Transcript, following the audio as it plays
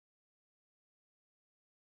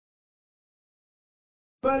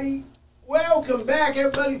Buddy, welcome back,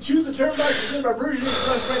 everybody, to the Turnbuckle presented by Bruce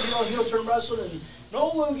Frankie on Heel Turn Wrestling. And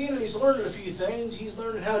Noel Logan, he's learning a few things. He's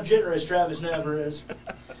learning how generous Travis Never is.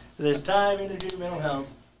 This time, energy, mental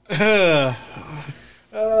health.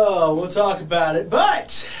 We'll talk about it.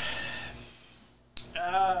 But,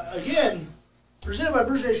 again, presented by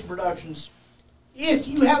Bruce Nation Productions. If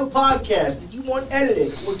you have a podcast that you want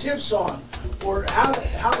edited or tips on, or how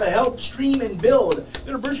to help stream and build,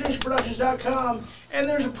 go to BruceNationProductions.com, and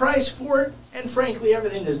there's a price for it, and frankly,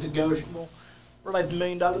 everything is negotiable. We're like the $1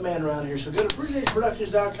 million man around here, so go to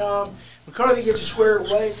BruceNationProductions.com. McCarthy gets you squared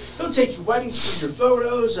away. He'll take your weddings for your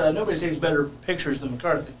photos. Nobody takes better pictures than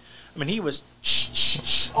McCarthy. I mean, he was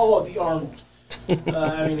all of the Arnold.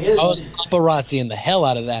 I was paparazziing the hell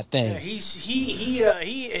out of that thing. Yeah,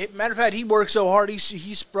 he matter of fact, he worked so hard he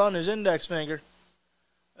sprung his index finger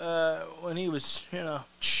when he was,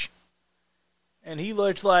 and he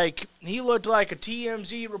looked like a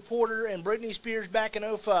TMZ reporter and Britney Spears back in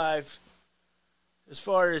 2005 as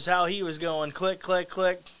far as how he was going. Click, click,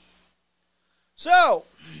 click. So,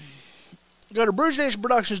 go to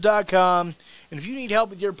BruceNationProductions.com, and if you need help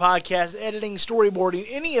with your podcast, editing, storyboarding,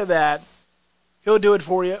 any of that, he'll do it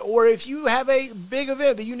for you. Or if you have a big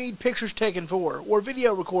event that you need pictures taken for or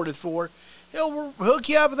video recorded for, he'll hook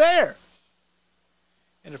you up there.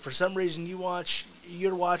 And if for some reason you're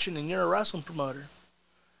watching and you're a wrestling promoter,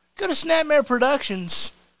 go to Snapmare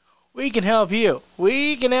Productions. We can help you.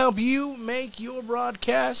 We can help you make your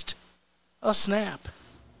broadcast a snap.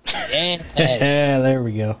 Yes. Yeah, there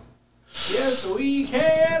we go. Yes, we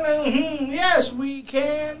can. Yes, we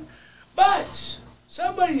can. But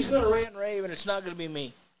somebody's going to rant and rave, and it's not going to be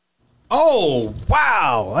me. Oh,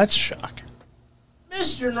 wow. That's a shock.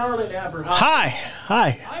 Mr. Gnarly Napper, Hi.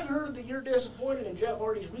 I've heard that you're disappointed in Jeff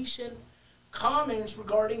Hardy's recent comments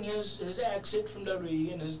regarding his exit from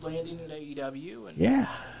WWE and his landing at AEW. And, yeah.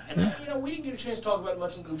 And, we didn't get a chance to talk about it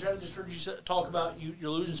much in the group chat. I just heard you talk about you're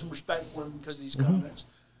losing some respect for him because of these comments.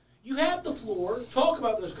 You have the floor. Talk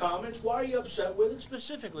about those comments. Why are you upset with it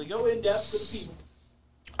specifically? Go in depth for the people.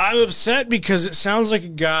 I'm upset because it sounds like a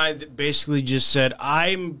guy that basically just said,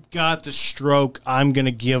 I'm got the stroke, I'm going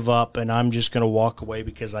to give up, and I'm just going to walk away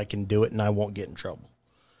because I can do it and I won't get in trouble.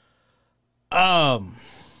 For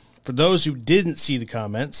those who didn't see the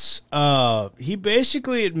comments, he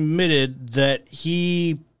basically admitted that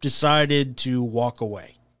he decided to walk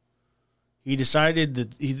away. He decided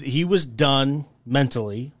that he was done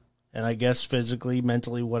mentally, and I guess physically,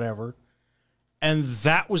 mentally, whatever. And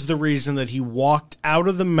that was the reason that he walked out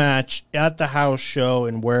of the match at the house show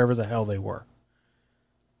and wherever the hell they were.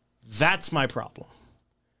 That's my problem.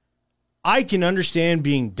 I can understand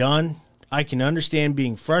being done. I can understand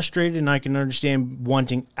being frustrated, and I can understand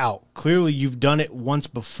wanting out. Clearly, you've done it once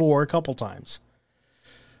before, a couple times.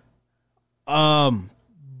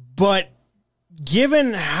 But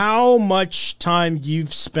given how much time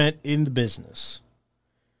you've spent in the business,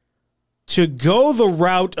 to go the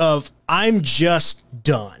route of, I'm just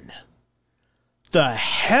done. The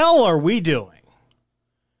hell are we doing?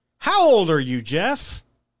 How old are you, Jeff?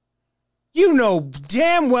 You know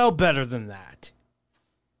damn well better than that.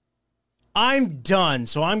 I'm done,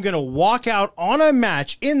 so I'm going to walk out on a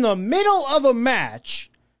match, in the middle of a match,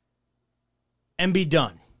 and be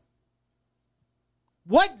done.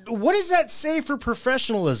 What does that say for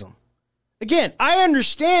professionalism? Again, I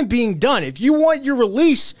understand being done. If you want your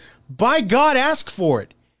release, by God, ask for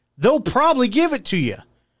it. They'll probably give it to you.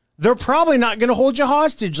 They're probably not going to hold you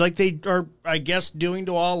hostage like they are, I guess, doing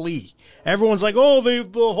to Ali. Everyone's like, oh,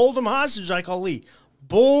 they'll hold him hostage like Ali.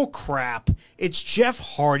 Bull crap. It's Jeff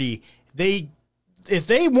Hardy. If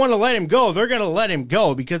they want to let him go, they're going to let him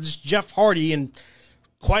go because it's Jeff Hardy, and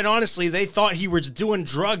quite honestly, they thought he was doing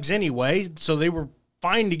drugs anyway, so they were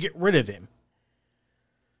fine to get rid of him.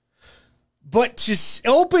 But to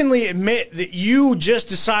openly admit that you just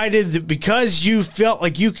decided that because you felt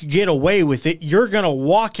like you could get away with it, you're going to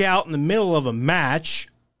walk out in the middle of a match,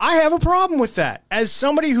 I have a problem with that. As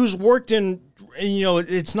somebody who's worked in,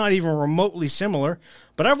 it's not even remotely similar,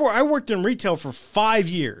 but I worked in retail for 5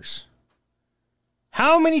 years.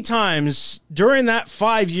 How many times during that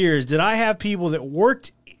 5 years did I have people that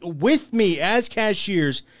worked with me as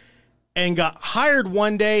cashiers and got hired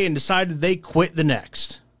one day and decided they quit the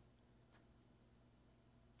next?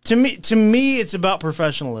 To me, it's about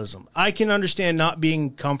professionalism. I can understand not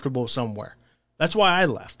being comfortable somewhere. That's why I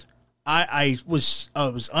left. I was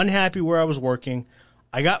unhappy where I was working.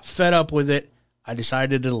 I got fed up with it. I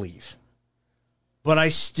decided to leave. But I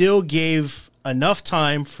still gave enough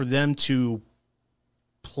time for them to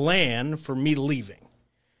plan for me leaving.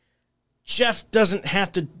 Jeff doesn't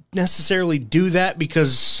have to necessarily do that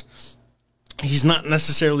because he's not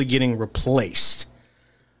necessarily getting replaced.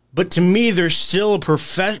 But to me, there's still a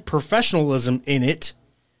professionalism in it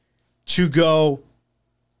to go,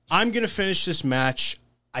 I'm going to finish this match.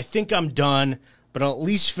 I think I'm done, but I'll at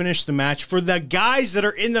least finish the match. For the guys that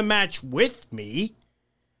are in the match with me,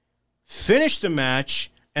 finish the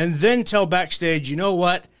match, and then tell backstage, you know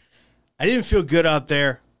what? I didn't feel good out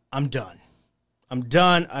there. I'm done. I'm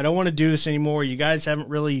done. I don't want to do this anymore. You guys haven't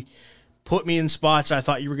really put me in spots I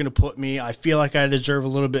thought you were going to put me. I feel like I deserve a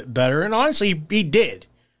little bit better. And honestly, he did.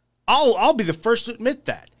 I'll be the first to admit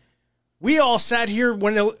that. We all sat here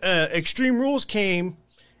when Extreme Rules came,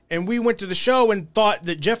 and we went to the show and thought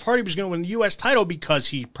that Jeff Hardy was going to win the U.S. title because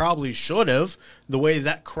he probably should have, the way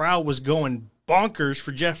that crowd was going bonkers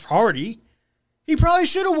for Jeff Hardy. He probably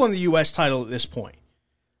should have won the U.S. title at this point.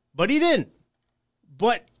 But he didn't.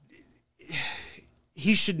 But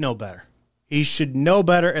he should know better. He should know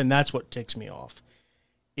better, and that's what ticks me off,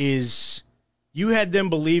 is you had them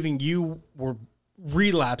believing you were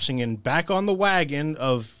relapsing and back on the wagon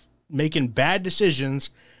of making bad decisions,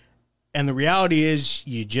 and the reality is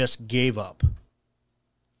you just gave up.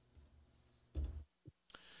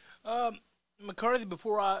 McCarthy,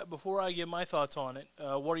 before I give my thoughts on it,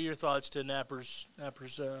 what are your thoughts to Napper's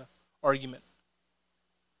argument?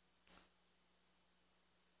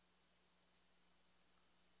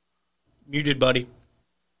 Muted, buddy.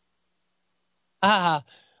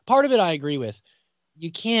 Part of it I agree with.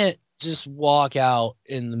 You can't just walk out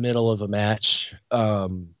in the middle of a match.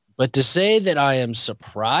 But to say that I am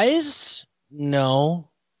surprised, no.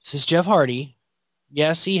 This is Jeff Hardy.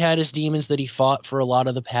 Yes, he had his demons that he fought for a lot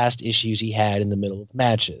of the past issues he had in the middle of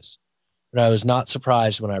matches. But I was not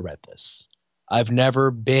surprised when I read this. I've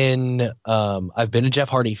been a Jeff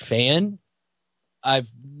Hardy fan. I've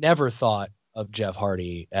never thought of Jeff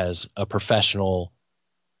Hardy as a professional,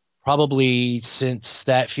 probably since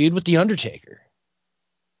that feud with The Undertaker.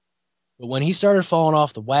 But when he started falling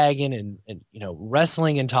off the wagon and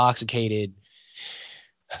wrestling intoxicated,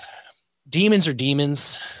 demons are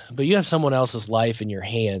demons, but you have someone else's life in your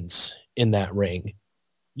hands in that ring.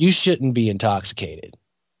 You shouldn't be intoxicated.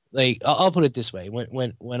 Like, I'll put it this way.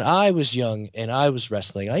 When I was young and I was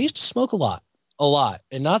wrestling, I used to smoke a lot,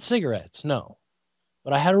 and not cigarettes, no.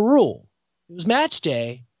 But I had a rule. It was match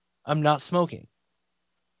day, I'm not smoking.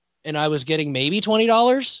 And I was getting maybe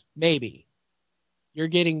 $20, maybe. You're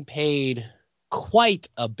getting paid quite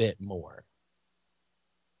a bit more.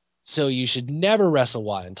 So you should never wrestle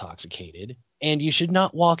while intoxicated, and you should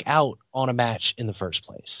not walk out on a match in the first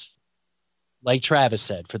place. Like Travis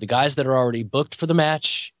said, for the guys that are already booked for the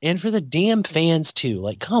match, and for the damn fans too.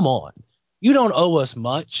 Like, come on. You don't owe us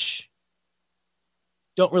much.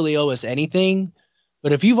 Don't really owe us anything.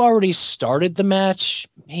 But if you've already started the match,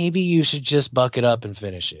 maybe you should just buck it up and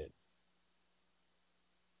finish it.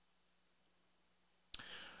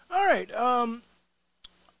 All right.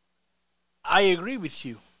 I agree with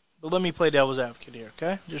you, but let me play devil's advocate here,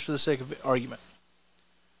 okay? Just for the sake of argument.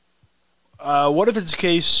 What if it's a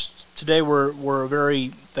case today we're a very,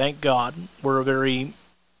 thank God, we're a very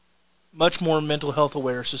much more mental health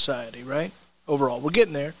aware society, right? Overall, we're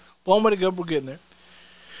getting there. Long way to go, but we're getting there.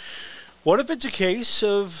 What if it's a case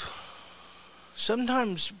of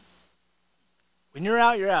sometimes when you're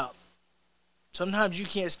out, you're out. Sometimes you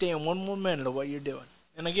can't stand one more minute of what you're doing.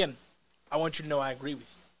 And again, I want you to know I agree with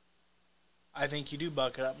you. I think you do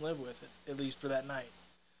buck it up and live with it, at least for that night.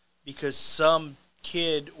 Because some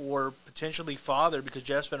kid or potentially father, because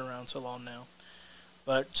Jeff's been around so long now,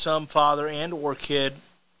 but some father and or kid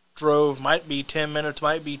drove, might be 10 minutes,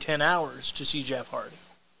 might be 10 hours to see Jeff Hardy.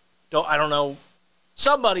 I don't know.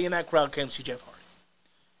 Somebody in that crowd came to see Jeff Hardy.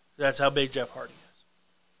 That's how big Jeff Hardy is.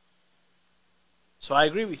 So I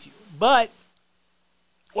agree with you. But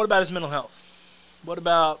what about his mental health? What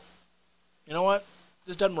about, you know what?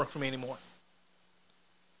 This doesn't work for me anymore.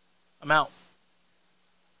 I'm out.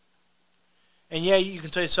 And yeah, you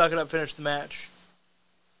can say suck it up, finish the match.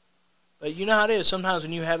 But you know how it is. Sometimes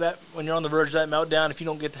when you have that, when you're on the verge of that meltdown, if you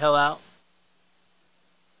don't get the hell out,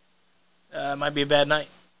 it might be a bad night.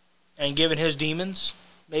 And given his demons,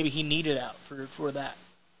 maybe he needed out for that.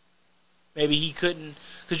 Maybe he couldn't,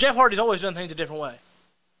 because Jeff Hardy's always done things a different way.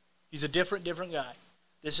 He's a different guy.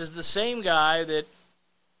 This is the same guy that,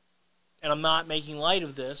 and I'm not making light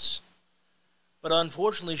of this, but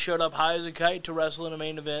unfortunately showed up high as a kite to wrestle in a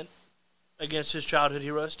main event against his childhood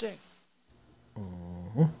hero Sting.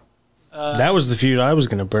 Mm-hmm. That was the feud I was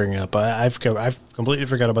going to bring up. I've completely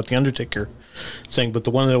forgot about the Undertaker thing, but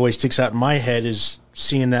the one that always sticks out in my head is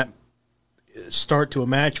seeing that start to a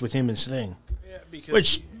match with him and Sting. Yeah, because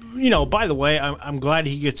which by the way, I'm glad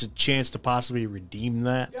he gets a chance to possibly redeem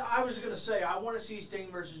that. Yeah, I was going to say, I want to see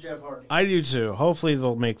Sting versus Jeff Hardy. I do too. Hopefully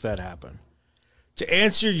they'll make that happen. To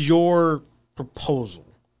answer your proposal,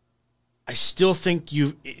 I still think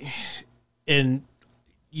you and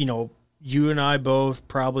I both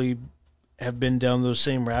probably have been down those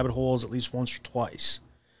same rabbit holes at least once or twice.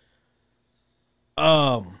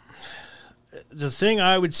 The thing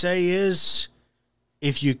I would say is,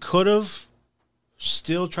 if you could have,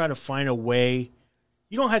 still try to find a way.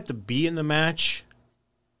 You don't have to be in the match,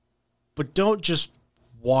 but don't just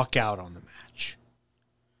walk out on the match.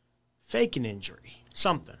 Fake an injury,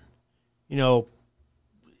 something.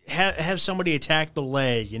 Have somebody attack the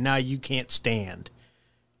leg, and now you can't stand.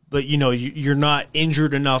 But, you're not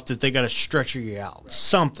injured enough that they got to stretcher you out. Right.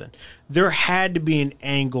 Something. There had to be an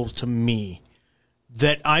angle to me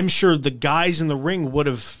that I'm sure the guys in the ring would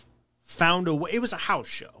have found a way. It was a house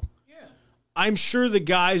show. I'm sure the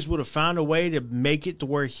guys would have found a way to make it to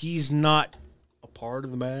where he's not a part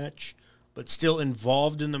of the match, but still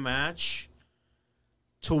involved in the match,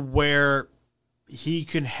 to where he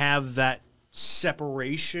can have that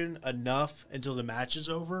separation enough until the match is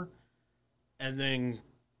over and then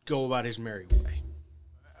go about his merry way.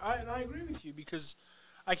 I agree with you, because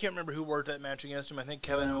I can't remember who worked that match against him. I think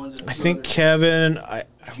Kevin Owens. I think Kevin. I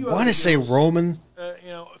want to say Roman.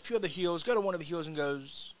 A few of the heels. Go to one of the heels and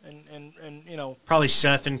goes, and probably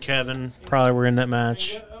Seth and Kevin probably were in that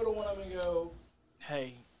match. Go to one of them and go,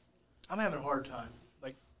 hey, I'm having a hard time.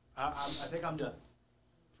 Like, I think I'm done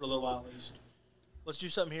for a little while at least. Let's do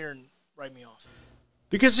something here and write me off.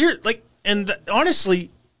 Because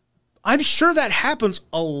honestly, I'm sure that happens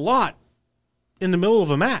a lot in the middle of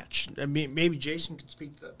a match. I mean, maybe Jason can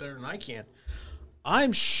speak to that better than I can.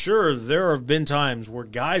 I'm sure there have been times where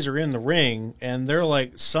guys are in the ring and they're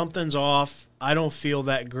like, something's off. I don't feel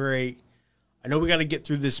that great. I know we got to get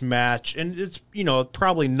through this match. And it's,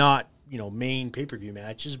 probably not, main pay-per-view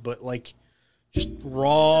matches, but like just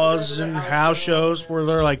Raws and house shows where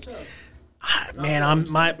they're like, man,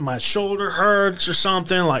 my shoulder hurts or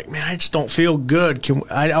something. Like, man, I just don't feel good.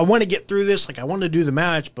 I want to get through this. Like, I want to do the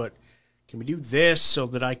match, but can we do this so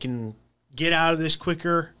that I can get out of this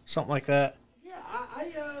quicker? Something like that. Yeah, I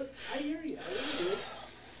hear you.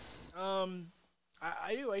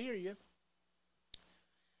 I do. I hear you.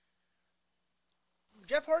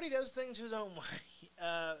 Jeff Hardy does things his own way.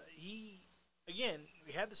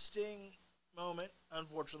 We had the Sting moment,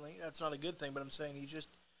 unfortunately. That's not a good thing, but I'm saying he just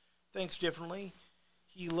thinks differently.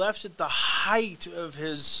 He left at the height of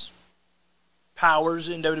his powers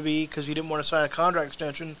in WWE because he didn't want to sign a contract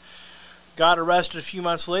extension. Got arrested a few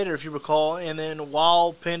months later, if you recall, and then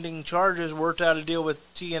while pending charges, worked out a deal with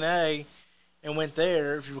TNA and went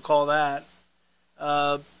there, if you recall that.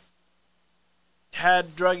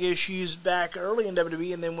 Had drug issues back early in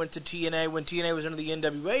WWE and then went to TNA when TNA was under the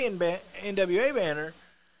NWA banner.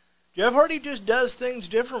 Jeff Hardy just does things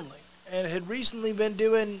differently and had recently been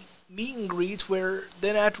doing meet and greets where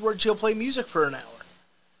then afterwards he'll play music for an hour.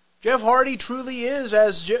 Jeff Hardy truly is,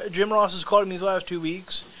 as Jim Ross has called him these last 2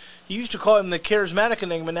 weeks. He used to call him the charismatic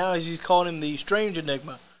enigma. Now he's calling him the strange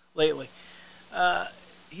enigma lately.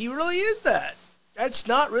 He really is that. That's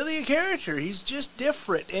not really a character. He's just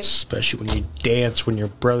different. And especially when you dance when your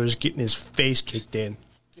brother's getting his face kicked in.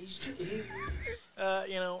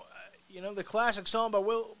 The classic song by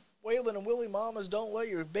Waylon and Willie Mamas, "Don't Let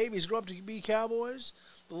Your Babies Grow Up to Be Cowboys."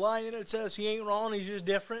 The line in it says, he ain't wrong, he's just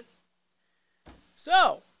different.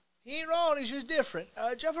 So, he ain't wrong, he's just different.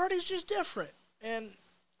 Jeff Hardy's just different. And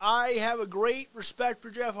I have a great respect for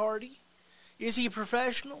Jeff Hardy. Is he a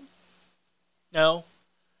professional? No.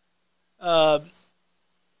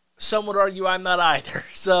 Some would argue I'm not either.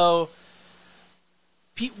 So,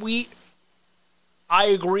 I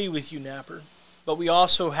agree with you, Napper. But we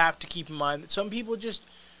also have to keep in mind that some people just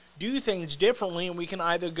do things differently, and we can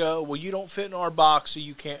either go, well, you don't fit in our box, so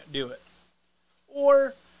you can't do it.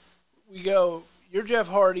 Or we go, you're Jeff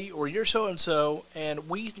Hardy, or you're so-and-so, and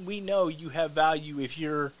we know you have value if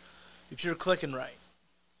you're clicking right.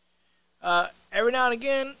 Every now and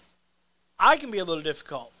again, I can be a little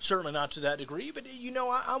difficult. Certainly not to that degree, but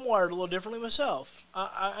I'm wired a little differently myself.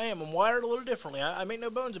 I am. I'm wired a little differently. I make no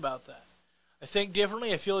bones about that. I think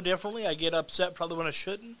differently. I feel differently. I get upset probably when I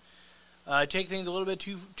shouldn't. I take things a little bit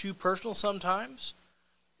too personal sometimes.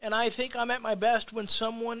 And I think I'm at my best when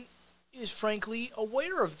someone is frankly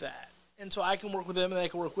aware of that. And so I can work with them and they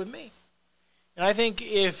can work with me. And I think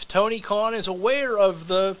if Tony Khan is aware of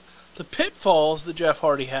the pitfalls that Jeff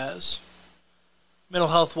Hardy has, mental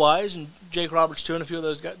health-wise, and Jake Roberts too, and a few of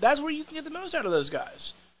those guys, that's where you can get the most out of those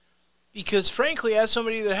guys. Because frankly, as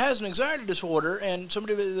somebody that has an anxiety disorder and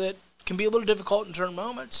somebody that can be a little difficult in certain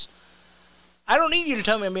moments. I don't need you to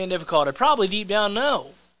tell me I'm being difficult. I probably deep down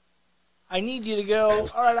know. I need you to go,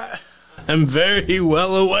 all right. I'm very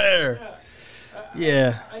well aware.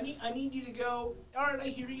 Yeah. I need you to go, all right, I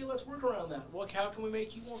hear you. Let's work around that. How can we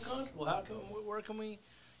make you more comfortable? Where can we,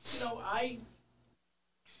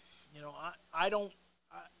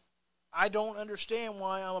 I don't understand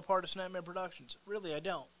why I'm a part of Snapman Productions. Really, I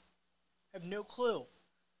don't. I have no clue.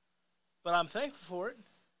 But I'm thankful for it.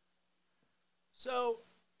 So,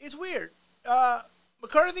 it's weird.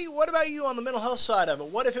 McCarthy, what about you on the mental health side of it?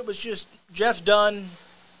 What if it was just Jeff's done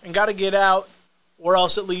and got to get out, or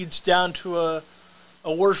else it leads down to a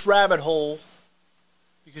worse rabbit hole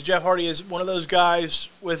because Jeff Hardy is one of those guys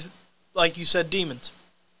with, like you said, demons?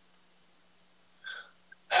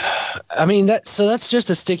 I mean, that's just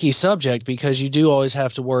a sticky subject because you do always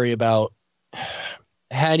have to worry about,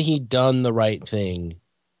 had he done the right thing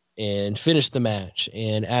and finished the match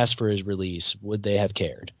and asked for his release, would they have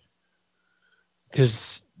cared?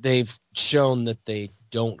 Because they've shown that they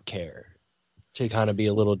don't care. To kind of be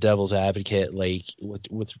a little devil's advocate, like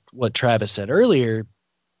with what Travis said earlier,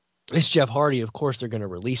 it's Jeff Hardy. Of course, they're going to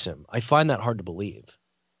release him. I find that hard to believe.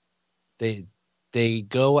 They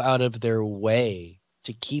go out of their way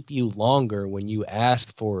to keep you longer when you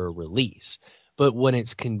ask for a release. But when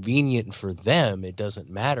it's convenient for them, it doesn't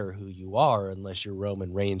matter who you are unless you're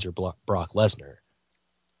Roman Reigns or Brock Lesnar.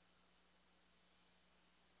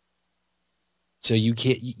 So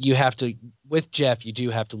you have to, with Jeff, you do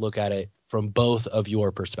have to look at it from both of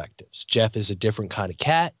your perspectives. Jeff is a different kind of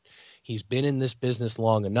cat. He's been in this business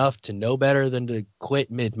long enough to know better than to quit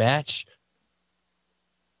mid-match.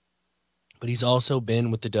 But he's also been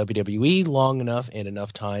with the WWE long enough and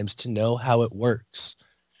enough times to know how it works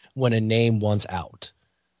when a name wants out.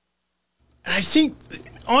 And I think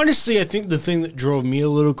the thing that drove me a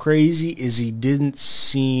little crazy is he didn't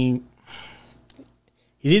seem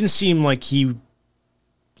like he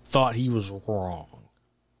thought he was wrong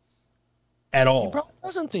at all. He probably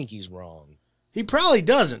doesn't think he's wrong. He probably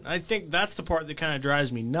doesn't. I think that's the part that kind of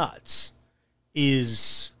drives me nuts,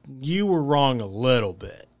 is you were wrong a little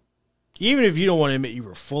bit. Even if you don't want to admit you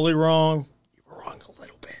were fully wrong, you were wrong a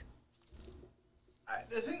little bit.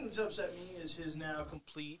 The thing that's upset me is his now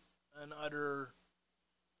complete and utter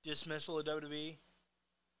dismissal of WWE.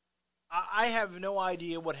 I have no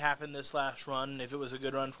idea what happened this last run, if it was a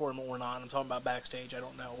good run for him or not. I'm talking about backstage. I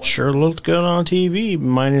don't know. Sure looked good on TV,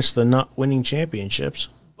 minus the not winning championships.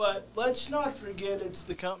 But let's not forget it's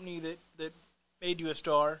the company that made you a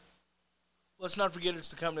star. Let's not forget it's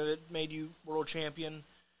the company that made you world champion.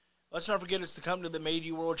 Let's not forget it's the company that made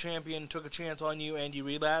you world champion, took a chance on you, and you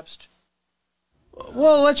relapsed.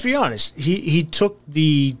 Well, let's be honest. He took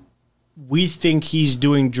the "we think he's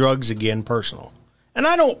doing drugs again" personal. And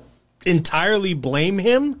I don't entirely blame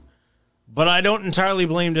him, but I don't entirely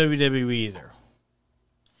blame WWE either.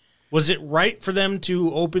 Was it right for them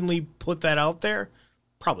to openly put that out there?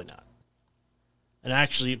 Probably not. And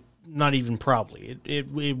actually, not even probably. It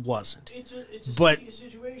wasn't. It's a sticky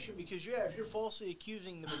situation because, if you're falsely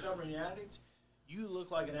accusing the recovering addict, you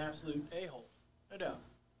look like an absolute a-hole. No doubt.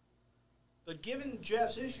 But given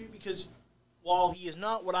Jeff's issue, because while he is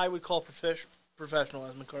not what I would call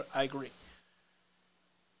professional, I agree.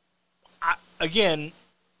 Again,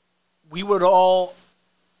 we would all,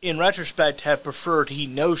 in retrospect, have preferred he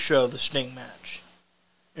no-show the Sting match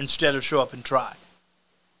instead of show up and try.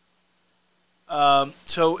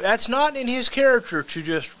 So that's not in his character to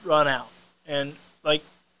just run out. And,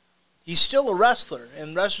 he's still a wrestler,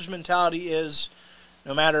 and wrestler's mentality is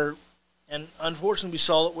no matter, and unfortunately we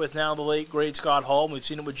saw it with now the late, great Scott Hall, and we've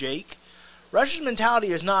seen it with Jake. Wrestler's mentality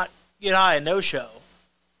is not get high and no-show.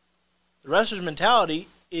 The wrestler's mentality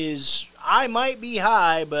is, I might be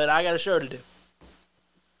high, but I got a show to do.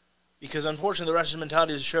 Because unfortunately the wrestler's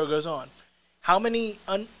mentality as the show goes on. How many,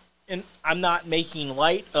 and I'm not making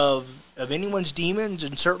light of anyone's demons,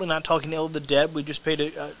 and certainly not talking ill of the dead. We just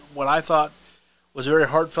paid what I thought was a very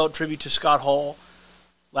heartfelt tribute to Scott Hall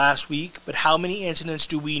last week. But how many incidents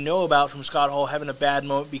do we know about from Scott Hall having a bad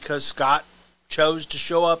moment because Scott chose to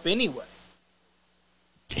show up anyway?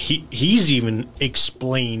 He's even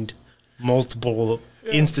explained multiple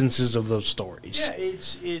instances of those stories. Yeah,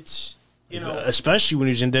 it's especially when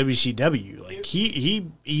he was in WCW. He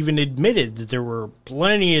even admitted that there were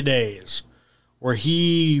plenty of days where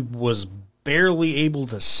he was barely able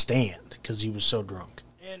to stand because he was so drunk.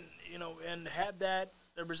 And had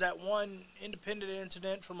there was that one independent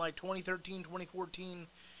incident from 2013, 2014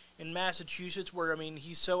 in Massachusetts where,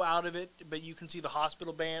 he's so out of it, but you can see the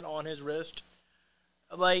hospital band on his wrist.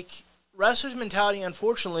 Wrestler's mentality,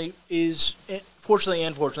 unfortunately, fortunately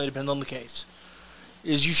and unfortunately, depends on the case,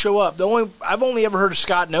 is you show up. I've only ever heard of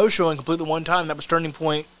Scott no-showing completely one time. That was Turning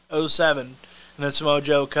Point 07. And then Samoa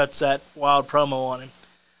Joe cuts that wild promo on him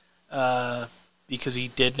because he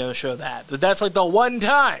did no-show that. But that's like the one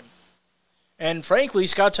time. And frankly,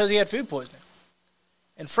 Scott says he had food poisoning.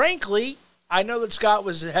 And frankly, I know that Scott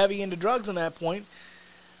was heavy into drugs at that point.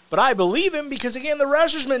 But I believe him because, again, the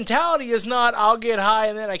wrestler's mentality is not, I'll get high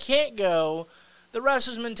and then I can't go. The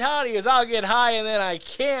wrestler's mentality is, I'll get high and then I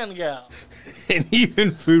can go. And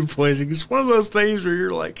even food poisoning is one of those things where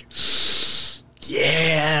you're like,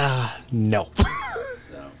 yeah, no.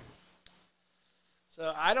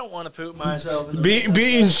 So I don't want to poop myself.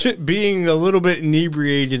 Being a little bit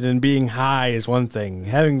inebriated and being high is one thing.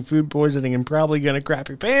 Having food poisoning and probably going to crap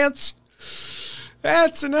your pants,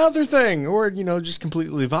 that's another thing. Or, just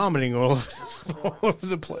completely vomiting all over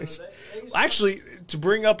the place. Actually, to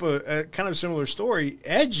bring up a kind of similar story,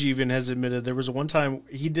 Edge even has admitted there was one time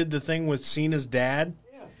he did the thing with Cena's dad.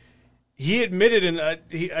 Yeah. He admitted, and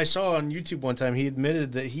I saw on YouTube one time, he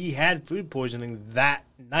admitted that he had food poisoning that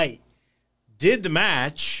night. Did the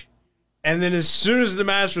match, and then as soon as the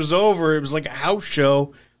match was over, it was like a house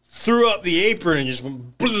show, threw up the apron and just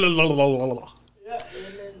went blah, blah, blah, blah, blah. Yeah,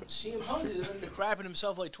 and then CM Punk is into crapping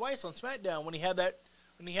himself like twice on SmackDown when he had that.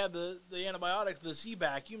 When he had the antibiotics, the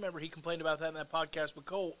Z-Back, you remember he complained about that in that podcast with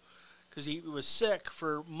Colt because he was sick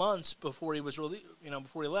for months before he was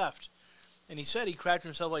before he left, and he said he crapped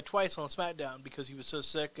himself like twice on SmackDown because he was so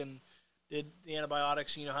sick and did the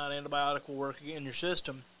antibiotics. You know how an antibiotic will work in your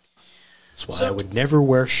system. That's why I would never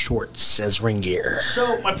wear shorts, says Ringier.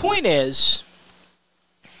 So my point is,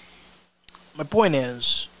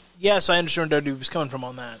 yes, I understand where WWE was coming from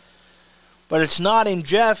on that. But it's not in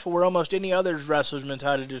Jeff or almost any other wrestler's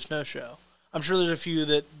mentality to do a snow show. I'm sure there's a few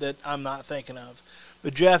that I'm not thinking of.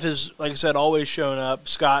 But Jeff is, like I said, always shown up.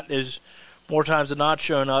 Scott is more times than not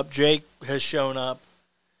shown up. Jake has shown up.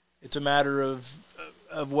 It's a matter of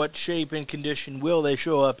what shape and condition will they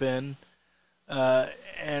show up in.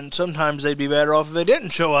 And sometimes they'd be better off if they didn't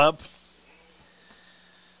show up.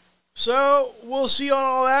 So, we'll see on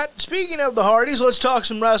all that. Speaking of the Hardys, let's talk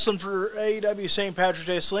some wrestling for AEW St. Patrick's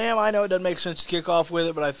Day Slam. I know it doesn't make sense to kick off with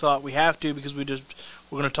it, but I thought we have to because we're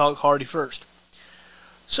going to talk Hardy first.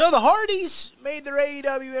 So, the Hardys made their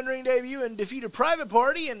AEW in-ring debut and defeated Private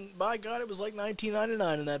Party, and by God, it was like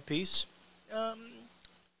 $19.99 in that piece.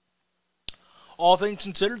 All things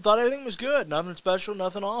considered, thought everything was good. Nothing special,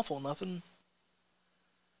 nothing awful, nothing,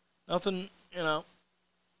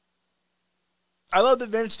 I love that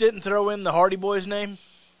Vince didn't throw in the Hardy Boys name.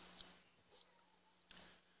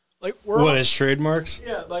 Like what, his trademarks?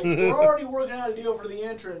 Yeah, like we're already working out a deal for the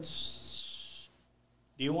entrance.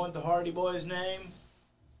 Do you want the Hardy Boys name?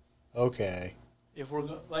 Okay. If we're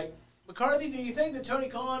like McCarthy, do you think that Tony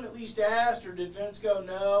Khan at least asked, or did Vince go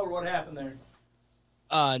no, or what happened there?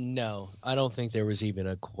 No, I don't think there was even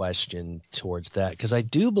a question towards that because I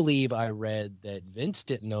do believe I read that Vince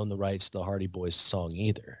didn't own the rights to the Hardy Boys song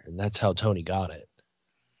either, and that's how Tony got it.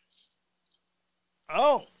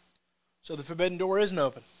 Oh, so the forbidden door isn't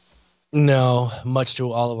open. No, much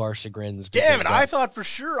to all of our chagrins. Damn it, I thought for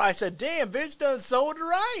sure. I said, damn, Vince done sold the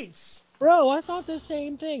rights. Bro, I thought the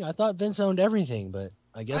same thing. I thought Vince owned everything, but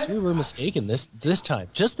I guess we were mistaken this time.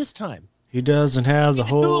 Just this time. He doesn't have the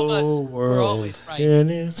whole world in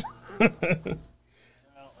his.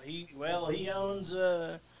 He owns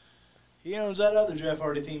that other Jeff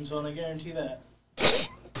Hardy theme song. I guarantee that.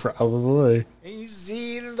 Probably. He's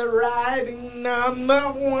in the writing on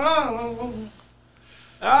the wall.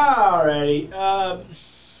 Alrighty.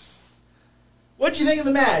 What'd you think of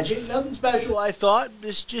the match? Nothing special, I thought.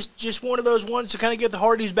 It's just one of those ones to kind of get the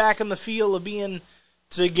Hardys back in the feel of being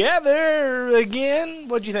together again.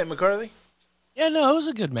 What'd you think, McCarthy? Yeah, no, it was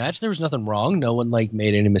a good match. There was nothing wrong. No one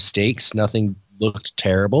made any mistakes. Nothing looked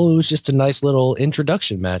terrible. It was just a nice little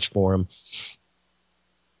introduction match for him.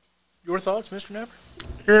 Your thoughts, Mr. Napper?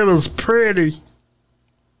 It was pretty.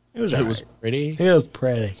 It was pretty. It was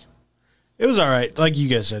pretty. It was all right. Like you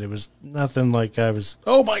guys said, it was nothing like I was,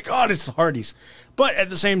 oh my God, it's the Hardys. But at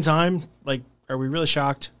the same time, like, are we really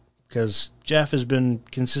shocked? Because Jeff has been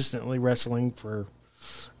consistently wrestling for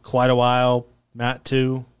quite a while. Matt,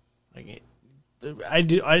 too. Like, I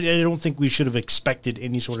don't think we should have expected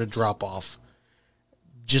any sort of drop-off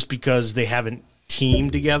just because they haven't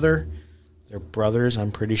teamed together. They're brothers.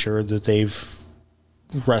 I'm pretty sure that they've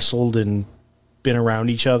wrestled and been around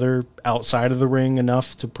each other outside of the ring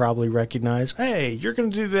enough to probably recognize, hey, you're going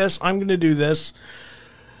to do this, I'm going to do this.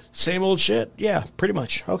 Same old shit? Yeah, pretty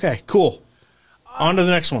much. Okay, cool. On to the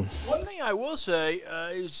next one. One thing I will say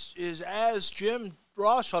is as Jim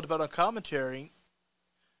Ross talked about on commentary,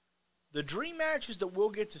 the dream matches that we'll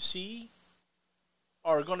get to see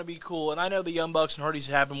are going to be cool. And I know the Young Bucks and Hardys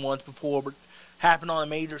happened once before, but happened on a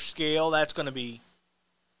major scale, that's going to be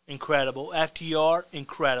incredible. FTR,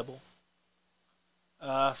 incredible.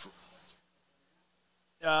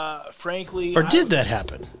 Frankly... Or did that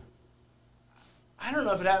happen? I don't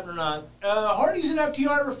know if it happened or not. Hardys and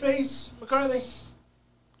FTR ever face McCarthy?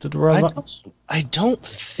 Did the I don't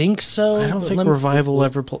think so. I don't think Revival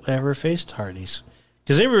ever faced Hardys.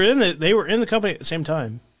 Because they were in the company at the same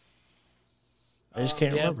time. I just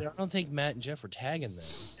can't remember. But I don't think Matt and Jeff were tagging them.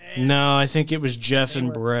 No, I think it was Jeff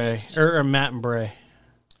and Bray, or Matt and Bray.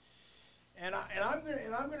 And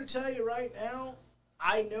I'm gonna tell you right now,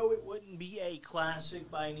 I know it wouldn't be a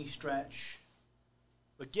classic by any stretch,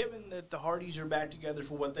 but given that the Hardys are back together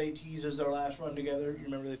for what they teased as their last run together, you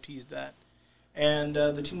remember they teased that, and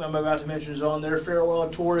the team I'm about to mention is on their farewell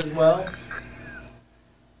tour as well.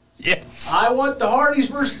 Yes. I want the Hardys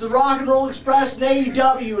versus the Rock and Roll Express in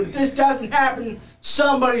AEW, and if this doesn't happen,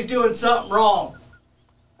 somebody's doing something wrong.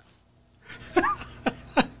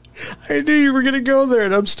 I knew you were going to go there,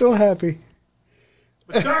 and I'm still happy.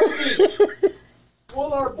 McCarthy,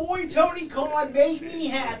 will our boy Tony Khan make me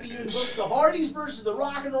happy and book the Hardys versus the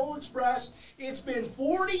Rock and Roll Express? It's been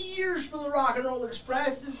 40 years for the Rock and Roll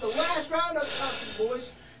Express. This is the last round of company,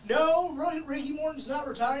 boys. No, Ricky Morton's not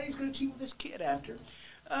retiring. He's going to cheat with his kid after.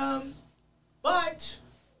 But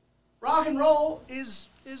rock and roll is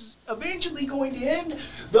eventually going to end,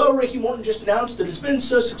 though Ricky Morton just announced that it's been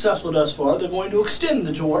so successful thus far, they're going to extend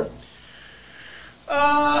the tour.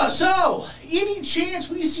 So, any chance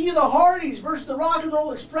we see the Hardys versus the Rock and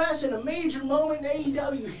Roll Express in a major moment in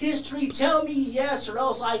AEW history, tell me yes or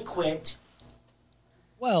else I quit.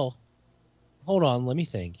 Well, hold on, let me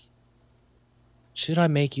think. Should I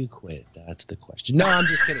make you quit? That's the question. No, I'm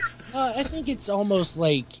just kidding. I think it's almost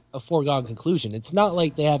like a foregone conclusion. It's not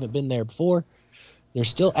like they haven't been there before. They're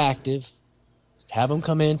still active. Just have them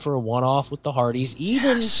come in for a one-off with the Hardys.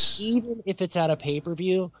 Even if it's at a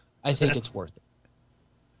pay-per-view, I think it's worth it.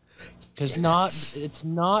 Because it's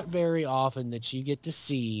not very often that you get to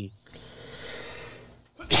see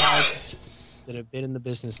guys that have been in the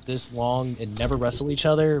business this long and never wrestle each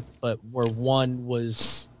other, but where one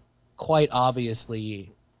was quite obviously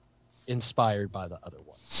inspired by the other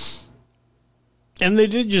one. And they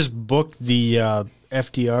did just book the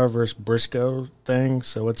FTR versus Briscoe thing,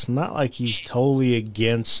 so it's not like he's totally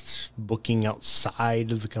against booking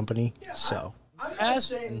outside of the company. Yeah, so I'm not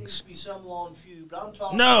saying it needs to be some long feud, but I'm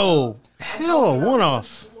talking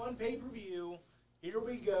one-off. One pay-per-view. Here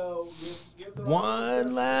we go. Give the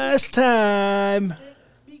One last time.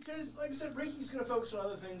 Because, like I said, Ricky's going to focus on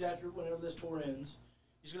other things after whenever this tour ends.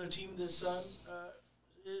 He's going to team with his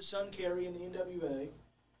son Kerry in the NWA.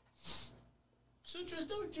 So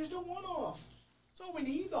just a one-off. That's all we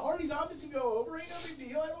need. The Hardys obviously go over. Ain't no big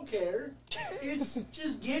deal. I don't care. It's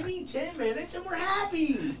just give me 10 minutes and we're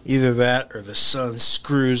happy. Either that or the son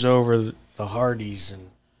screws over the Hardys,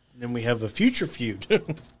 and then we have a future feud.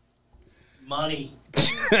 Money.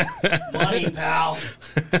 Money, pal.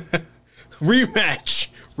 Rematch.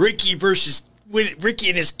 Ricky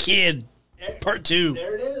and his kid. Part 2.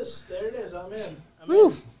 There it is. I'm in.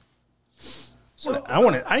 So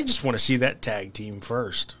I just want to see that tag team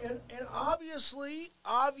first. And obviously,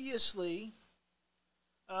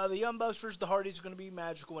 the Young Bucks versus the Hardys are going to be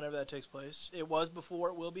magical whenever that takes place. It was before.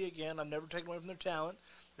 It will be again. I've never taken away from their talent.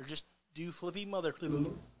 They're just flippy mother.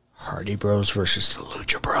 Hardy Bros versus the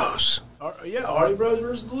Lucha Bros. Hardy Bros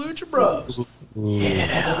versus the Lucha Bros.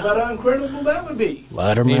 Yeah. Think about how incredible that would be.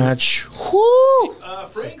 Ladder match. Woo!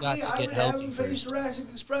 Frankly, I would have him face Jurassic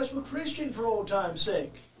Express with Christian for old time's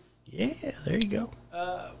sake. Yeah, there you go.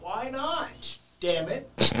 Why not? Damn it.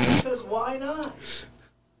 Because why not?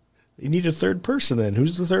 You need a third person then.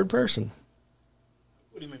 Who's the third person?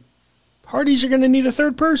 What do you mean? Hardys are going to need a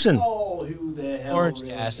third person. Oh, who the hell Orange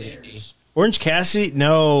really Cassidy. cares? Orange Cassidy?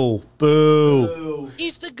 No. Boo. Boo.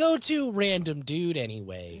 He's the go-to random dude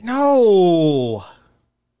anyway. No.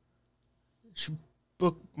 Should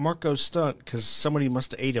book Marco Stunt because somebody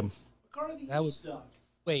must have ate him. McCarthy, That was stuck.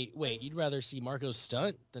 Wait, you'd rather see Marco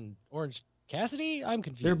Stunt than Orange Cassidy? I'm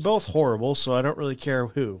confused. They're both horrible, so I don't really care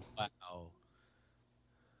who. Wow.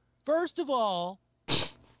 First of all,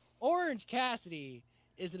 Orange Cassidy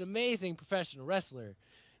is an amazing professional wrestler.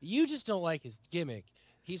 You just don't like his gimmick.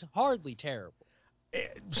 He's hardly terrible.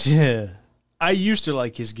 Yeah. I used to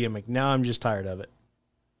like his gimmick. Now I'm just tired of it.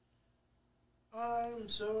 I'm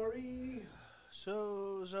sorry.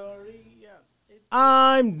 So sorry. Yeah.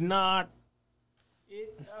 I'm not.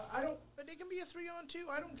 I don't. But it can be a 3-on-2.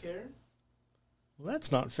 I don't care. Well, that's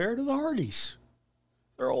not fair to the Hardys.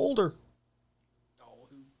 They're older. Oh,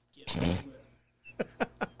 who gets it?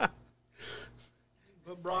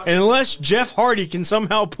 Brock. Unless Jeff Hardy can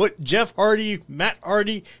somehow put Jeff Hardy, Matt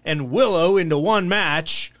Hardy, and Willow into one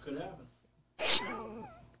match. Could happen.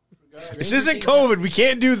 This isn't COVID. We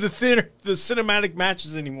can't do the cinematic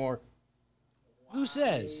matches anymore. Who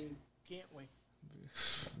says? Can't we?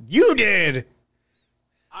 You did.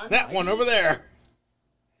 That one over there.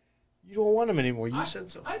 You don't want them anymore. You said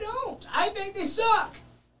so. I don't. I think they suck.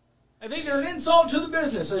 I think they're an insult to the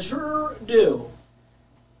business. I sure do.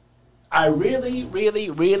 I really, really,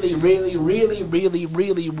 really, really, really, really,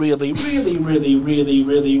 really, really, really, really, really,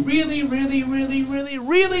 really, really, really, really,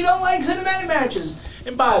 really don't like cinematic matches.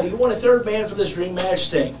 And Bob, you want a third man for this dream match?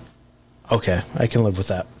 Sting. Okay, I can live with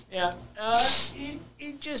that. Yeah.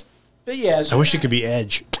 It just. But yeah. I wish it could be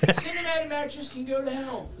Edge. Cinematic matches can go to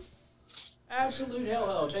hell. Absolute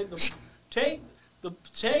hell. Take the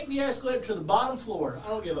escalator to the bottom floor. I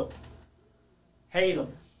don't give a. Hate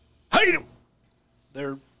them. Hate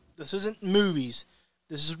them. This isn't movies.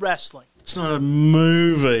 This is wrestling. It's not a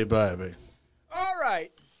movie, baby. All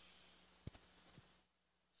right.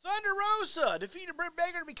 Thunder Rosa defeated Britt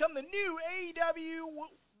Baker to become the new AEW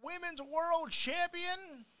Women's World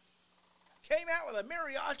Champion. Came out with a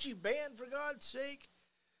mariachi band, for God's sake.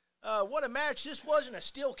 What a match. This wasn't a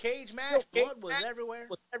steel cage match. Blood was everywhere.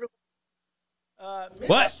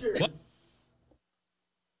 What?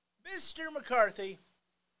 Mr. McCarthy,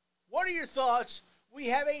 what are your thoughts? We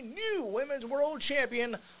have a new Women's World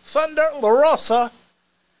Champion, Thunder Rosa.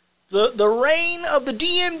 The reign of the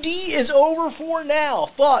DMD is over for now.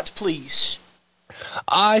 Thoughts, please.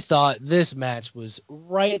 I thought this match was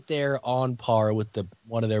right there on par with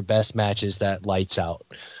one of their best matches, that Lights Out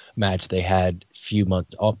match they had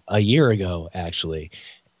a year ago, actually.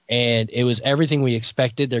 And it was everything we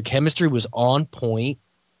expected. Their chemistry was on point.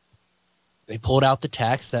 They pulled out the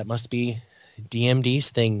tax. That must be DMD's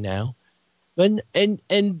thing now. And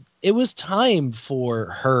it was time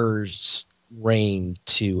for her reign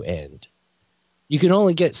to end. You can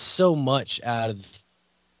only get so much out of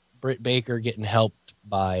Britt Baker getting helped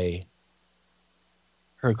by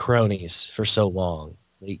her cronies for so long.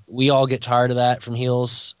 We all get tired of that from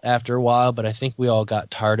heels after a while, but I think we all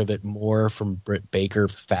got tired of it more from Britt Baker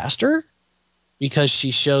faster, because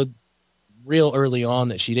she showed real early on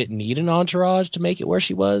that she didn't need an entourage to make it where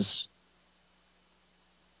she was.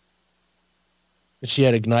 But she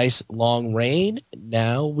had a nice long reign.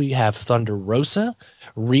 Now we have Thunder Rosa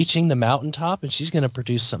reaching the mountaintop, and she's going to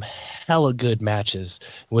produce some hella good matches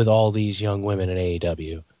with all these young women in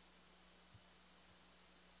AEW.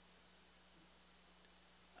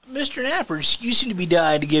 Mr. Nappers, you seem to be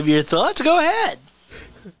dying to give your thoughts. Go ahead.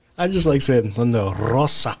 I just like saying Thunder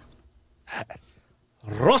Rosa.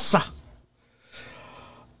 Rosa.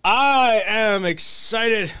 I am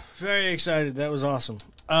excited. Very excited. That was awesome.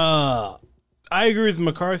 I agree with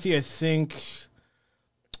McCarthy. I don't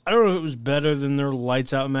know if it was better than their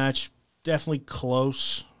Lights Out match. Definitely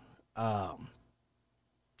close.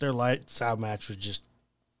 Their Lights Out match was just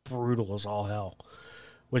brutal as all hell,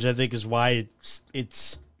 which I think is why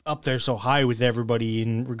it's up there so high with everybody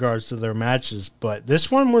in regards to their matches. But this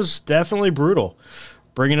one was definitely brutal.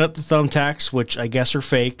 Bringing up the thumbtacks, which I guess are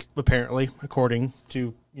fake, apparently, according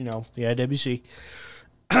to, the IWC.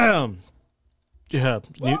 Yeah,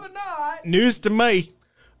 news to me.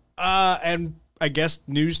 And I guess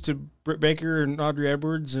news to Britt Baker and Audrey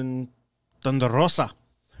Edwards and Thunder Rosa.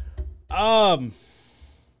 I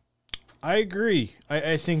agree.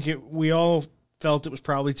 I think we all felt it was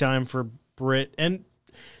probably time for Britt, and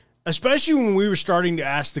especially when we were starting to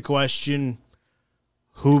ask the question,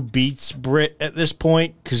 who beats Britt at this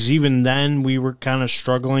point? Because even then we were kind of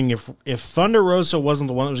struggling. If Thunder Rosa wasn't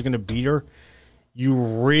the one that was going to beat her, you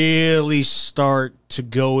really start to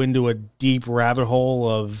go into a deep rabbit hole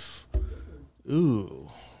of,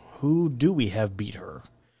 who do we have beat her?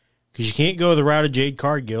 Because you can't go the route of Jade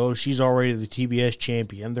Cargill. She's already the TBS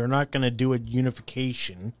champion. They're not going to do a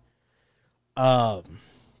unification. Serena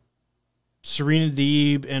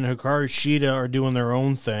Deeb and Hikaru Shida are doing their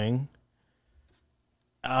own thing.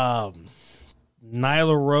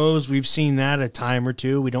 Nyla Rose, we've seen that a time or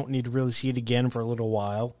two. We don't need to really see it again for a little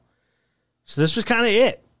while. So this was kind of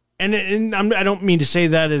it. And I don't mean to say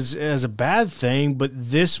that as a bad thing, but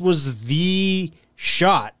this was the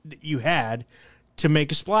shot that you had to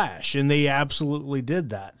make a splash, and they absolutely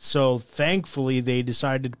did that. So thankfully they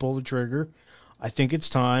decided to pull the trigger. I think it's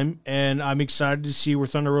time, and I'm excited to see where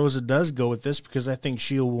Thunder Rosa does go with this, because I think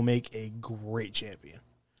she will make a great champion.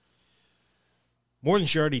 More than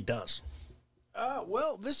she already does.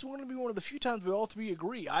 Well, this is going to be one of the few times we all three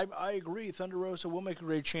agree. I agree Thunder Rosa will make a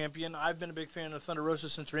great champion. I've been a big fan of Thunder Rosa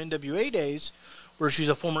since her NWA days, where she's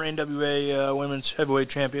a former NWA Women's Heavyweight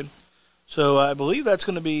Champion. So I believe that's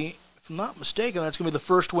going to be, if I'm not mistaken, that's going to be the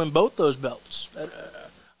first to win both those belts.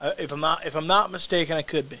 If I'm not mistaken, I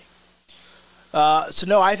could be. So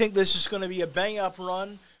no, I think this is going to be a bang-up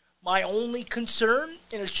run. My only concern,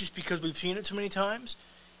 and it's just because we've seen it so many times,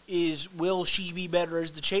 is will she be better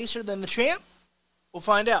as the chaser than the champ? We'll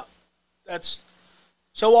find out. That's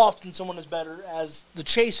so often someone is better as the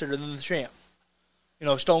chaser than the champ. You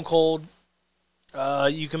know, Stone Cold,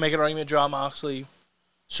 you can make an argument, John Moxley,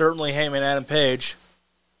 certainly Heyman, Adam Page.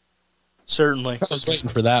 Certainly. I was waiting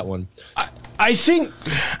for that one. I think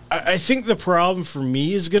the problem for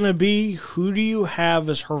me is going to be, who do you have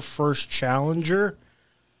as her first challenger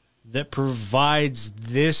that provides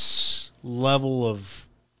this level of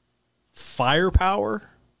firepower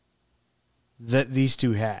that these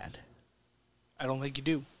two had? I don't think you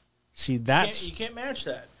do. See, that's... You can't match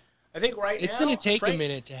that. I think right now... It's going to take a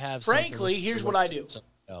minute to have frankly, here's what I do.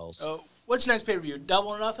 Else. What's next pay-per-view? Double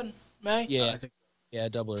or Nothing, May? Yeah, yeah,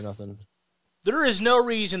 Double or Nothing. There is no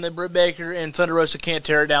reason that Britt Baker and Thunder Rosa can't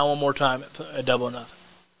tear it down one more time at Double or Nothing.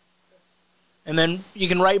 And then you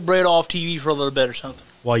can write Britt off TV for a little bit or something.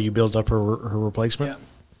 While you build up her replacement? Yeah.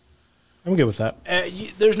 I'm good with that.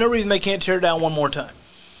 There's no reason they can't tear it down one more time.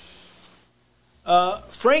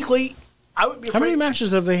 Frankly, I would be afraid... How many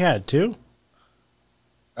matches have they had? 2?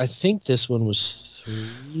 I think this one was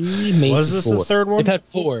 3, maybe 4. Was this the third one? They've had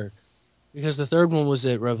 4. Because the third one was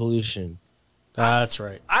at Revolution. That's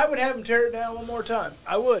right. I would have them tear it down one more time.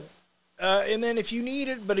 I would. And then if you need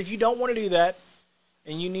it, but if you don't want to do that,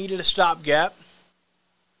 and you needed a stopgap,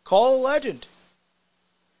 call a legend.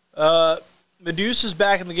 Medusa's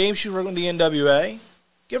back in the game. She's working with the NWA.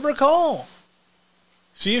 Give her a call.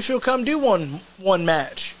 See if she'll come do one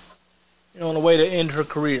match. You know, in a way to end her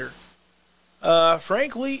career.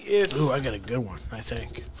 Frankly, if... Ooh, I got a good one, I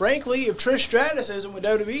think. Frankly, if Trish Stratus isn't with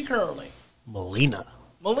WWE currently. Melina,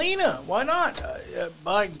 why not?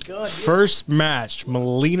 By God. Yeah. First match,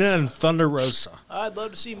 Melina and Thunder Rosa. I'd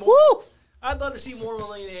love to see more. Woo! I'd love to see more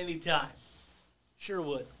Melina anytime. Sure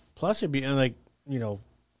would. Plus, it'd be like, it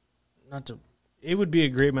would be a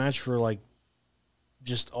great match for like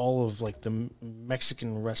just all of like the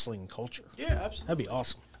Mexican wrestling culture. Yeah, absolutely. That'd be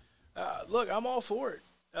awesome. Look, I'm all for it.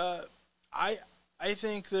 I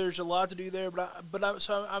think there's a lot to do there,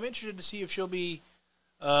 so I'm interested to see if she'll be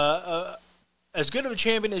as good of a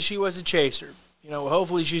champion as she was a chaser. You know,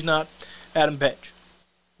 hopefully she's not Adam Page.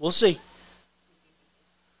 We'll see.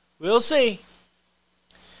 We'll see.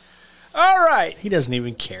 All right. He doesn't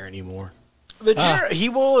even care anymore. He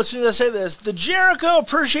will, as soon as I say this, the Jericho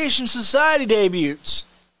Appreciation Society debuts.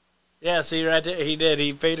 Yeah, see, right there, he did.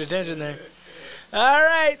 He paid attention there. All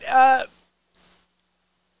right.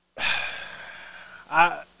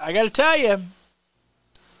 I got to tell you,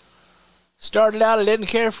 started out, I didn't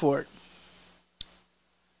care for it.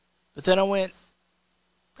 But then I went,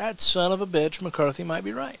 that son of a bitch, McCarthy might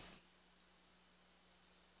be right.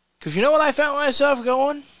 Because you know what I found myself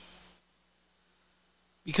going?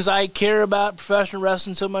 Because I care about professional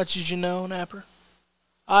wrestling so much, as you know, Napper.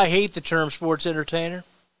 I hate the term sports entertainer.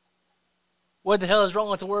 What the hell is wrong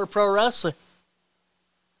with the word pro wrestling?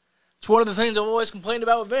 It's one of the things I've always complained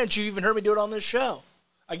about with Vince. You even heard me do it on this show.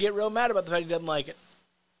 I get real mad about the fact he doesn't like it.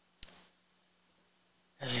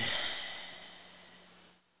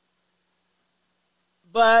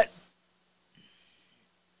 But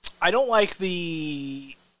I don't like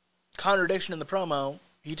the contradiction in the promo.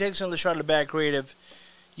 He takes another shot at bad creative,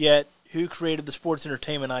 yet who created the sports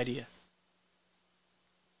entertainment idea?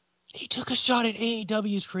 He took a shot at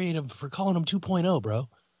AEW's creative for calling him 2.0, bro.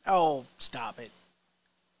 Oh, stop it.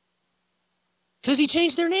 Because he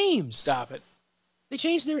changed their names. Stop it. He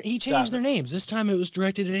changed their names. This time it was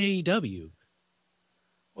directed at AEW.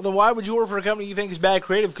 Well, then why would you work for a company you think is bad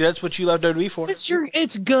creative? Because that's what you left WWE for.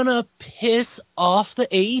 It's gonna piss off the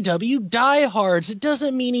AEW diehards. It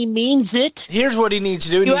doesn't mean he means it. Here's what he needs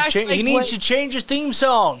to do. He needs to change his theme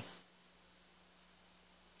song.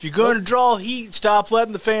 If you're going to draw heat, stop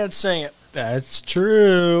letting the fans sing it. That's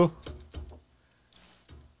true.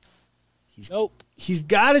 He's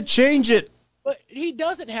got to change it. But he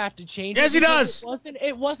doesn't have to change it. Yes, he does.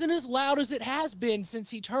 It wasn't as loud as it has been since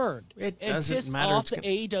he turned. It doesn't pissed matter. off the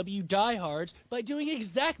AEW diehards by doing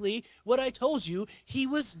exactly what I told you he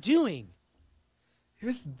was doing.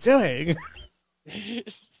 The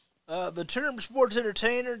term sports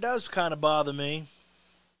entertainer does kind of bother me.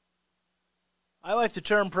 I like the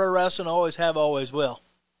term pro wrestling, always have, always will.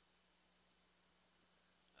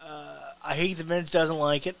 I hate that Vince doesn't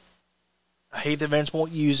like it. I hate that Vince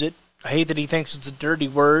won't use it. I hate that he thinks it's a dirty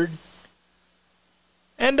word.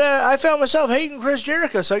 And I found myself hating Chris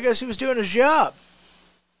Jericho, so I guess he was doing his job.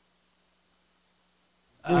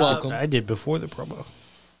 You're welcome. I did before the promo.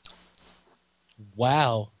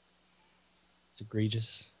 Wow. It's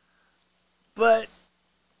egregious. But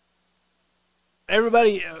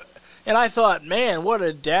everybody, and I thought, man, what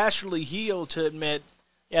a dastardly heel to admit,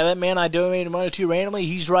 yeah, that man I donated money to randomly,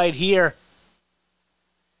 he's right here.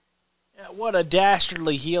 Yeah, what a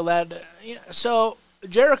dastardly heel that. Yeah, so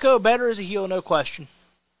Jericho better as a heel, no question.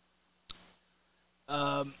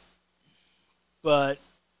 But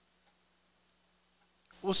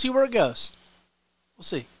we'll see where it goes. We'll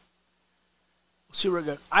see. We'll see where it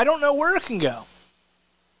goes. I don't know where it can go.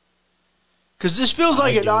 Because this feels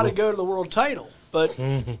like it ought to go to the world title. But,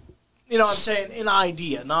 you know, I'm saying in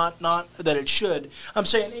idea, not that it should. I'm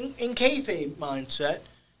saying in kayfabe mindset,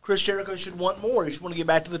 Chris Jericho should want more. He should want to get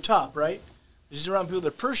back to the top, right? He's around people that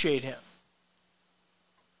appreciate him.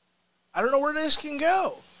 I don't know where this can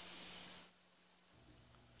go.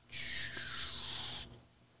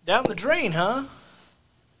 Down the drain, huh?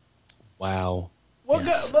 Wow. Well,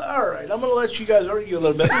 Yes. all right. I'm going to let you guys argue a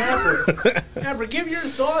little bit. Amber, give your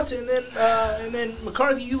thoughts, and then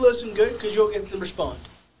McCarthy, you listen good because you'll get to respond.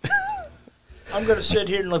 I'm going to sit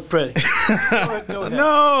here and look pretty. Go ahead.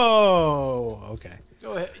 No. Okay.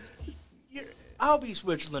 Go ahead. I'll be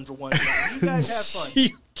Switzerland for one time. You guys have fun.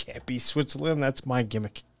 You can't be Switzerland. That's my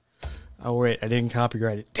gimmick. Oh, wait. I didn't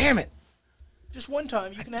copyright it. Damn it. Just one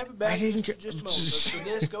time. You can have it back in just a moment. So for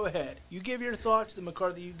this, go ahead. You give your thoughts, then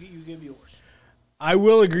McCarthy, you give yours. I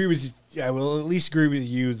will agree with you. I will at least agree with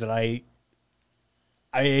you that I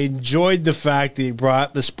enjoyed the fact that he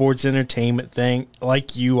brought the sports entertainment thing.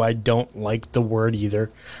 Like you, I don't like the word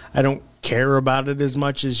either. I don't care about it as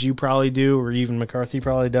much as you probably do, or even McCarthy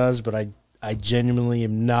probably does, but I genuinely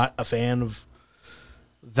am not a fan of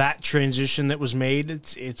that transition that was made.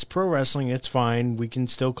 It's pro wrestling. It's fine. We can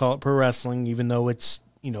still call it pro wrestling, even though it's,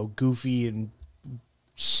 you know, goofy and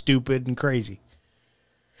stupid and crazy.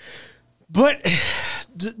 But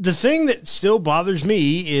the thing that still bothers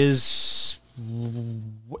me is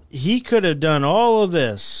he could have done all of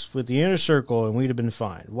this with the Inner Circle and we'd have been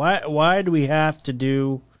fine. Why do we have to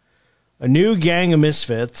do a new gang of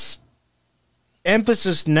misfits?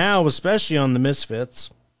 Emphasis now, especially on the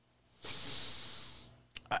misfits.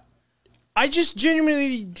 I just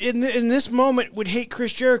genuinely, in this moment, would hate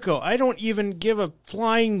Chris Jericho. I don't even give a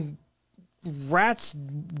flying rat's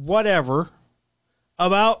whatever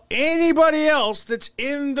about anybody else that's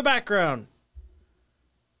in the background.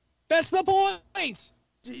 That's the point.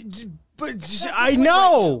 But I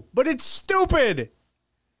know, but it's stupid.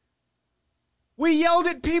 We yelled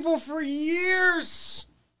at people for years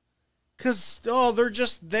because, they're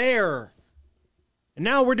just there. And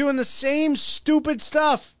now we're doing the same stupid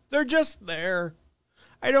stuff. They're just there.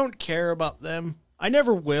 I don't care about them. I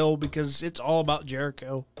never will because it's all about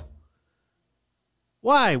Jericho.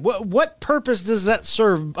 Why? What purpose does that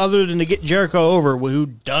serve other than to get Jericho over, who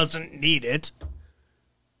doesn't need it?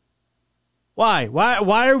 Why?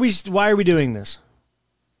 Why are we doing this?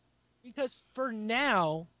 Because for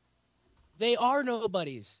now, they are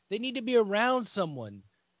nobodies. They need to be around someone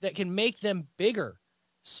that can make them bigger.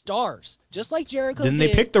 Stars, just like Jericho. Then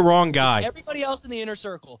they picked the wrong guy. Everybody else in the Inner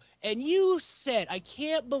Circle. And you said, I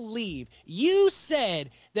can't believe you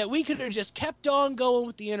said that we could have just kept on going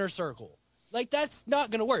with the Inner Circle. Like, that's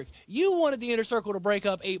not going to work. You wanted the Inner Circle to break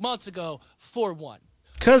up 8 months ago for one.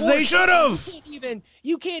 Because they should have.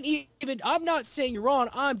 You can't even, I'm not saying you're wrong.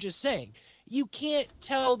 I'm just saying you can't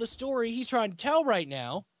tell the story he's trying to tell right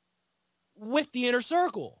now with the Inner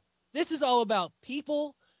Circle. This is all about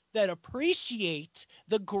people that appreciate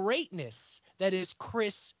the greatness that is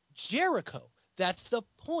Chris Jericho. That's the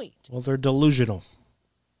point. Well, they're delusional.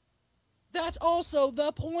 That's also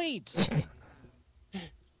the point.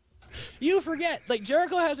 You forget, like,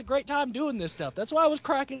 Jericho has a great time doing this stuff. That's why I was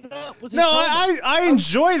cracking it up with his promo. I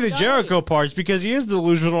enjoy the Jericho parts because he is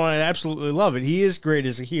delusional and I absolutely love it. He is great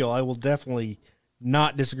as a heel. I will definitely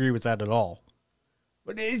not disagree with that at all.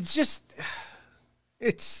 But it's just,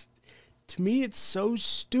 to me, it's so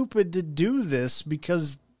stupid to do this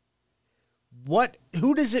because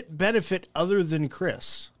who does it benefit other than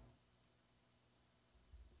Chris?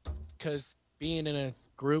 Because being in a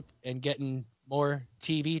group and getting more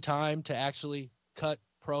TV time to actually cut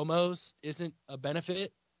promos isn't a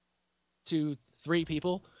benefit to 3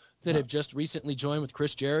 people that have just recently joined with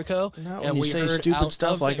Chris Jericho. No, and we say stupid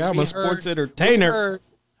stuff like I'm a sports We entertainer. heard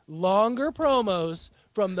longer promos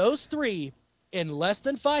from those 3 in less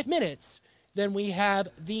than 5 minutes than we have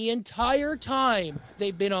the entire time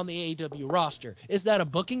they've been on the AEW roster. Is that a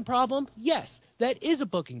booking problem? Yes, that is a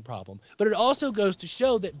booking problem. But it also goes to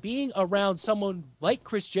show that being around someone like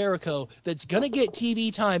Chris Jericho that's going to get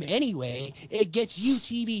TV time anyway, it gets you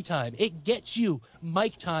TV time. It gets you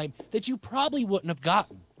mic time that you probably wouldn't have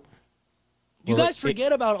gotten. You guys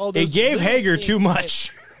forget about all those. It gave Hager too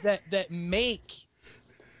much. That make.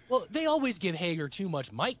 Well, they always give Hager too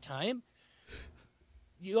much mic time.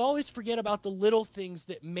 You always forget about the little things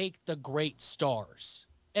that make the great stars.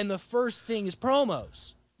 And the first thing is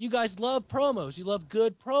promos. You guys love promos. You love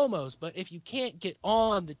good promos. But if you can't get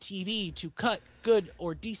on the TV to cut good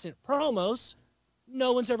or decent promos,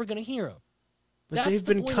 no one's ever going to hear them. But they've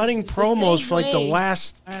been cutting promos for like the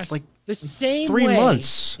last the same 3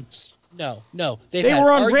 months. No. They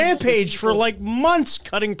were on Rampage for like months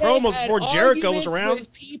cutting promos before Jericho was around.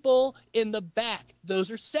 With people in the back.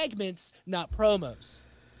 Those are segments, not promos.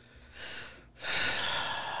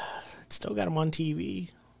 Still got them on TV.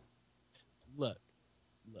 Look.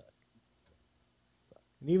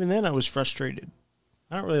 And even then, I was frustrated.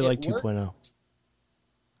 I don't really like 2.0.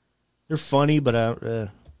 They're funny,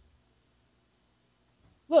 but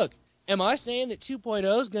Look, am I saying that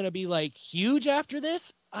 2.0 is going to be like huge after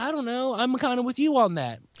this? I don't know. I'm kind of with you on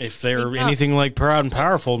that. If they're anything like Proud and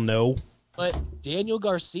Powerful, no. But Daniel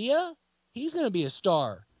Garcia, he's going to be a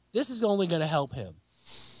star. This is only going to help him.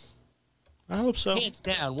 I hope so. Hands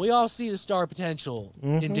down. We all see the star potential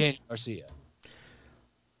in Daniel Garcia.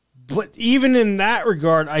 But even in that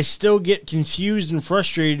regard, I still get confused and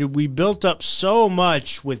frustrated. We built up so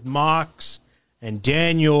much with Mox and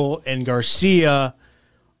Daniel and Garcia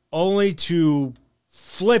only to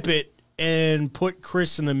flip it and put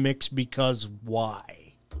Chris in the mix because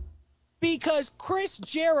why? Because Chris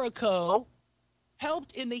Jericho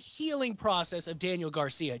helped in the healing process of Daniel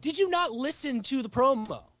Garcia. Did you not listen to the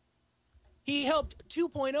promo? He helped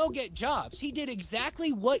 2.0 get jobs. He did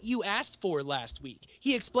exactly what you asked for last week.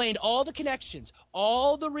 He explained all the connections,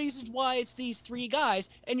 all the reasons why it's these 3 guys,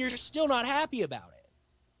 and you're still not happy about it.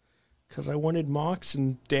 Because I wanted Mox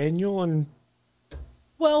and Daniel and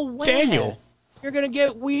Daniel. You're going to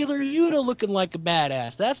get Wheeler Yuta looking like a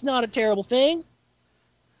badass. That's not a terrible thing.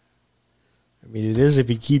 I mean, it is if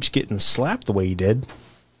he keeps getting slapped the way he did.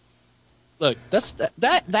 Look,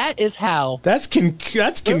 that is how. That's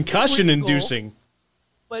concussion inducing.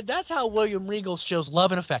 But that's how William Regal shows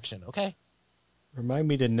love and affection. Okay. Remind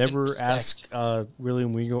me to never ask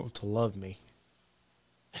William Regal to love me.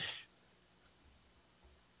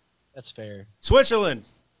 That's fair. Switzerland,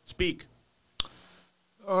 speak.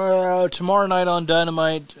 Tomorrow night on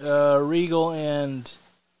Dynamite, Regal and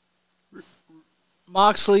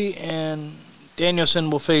Moxley and Danielson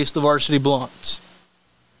will face the Varsity Blondes.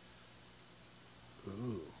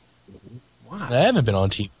 Wow. They haven't been on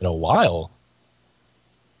TV in a while.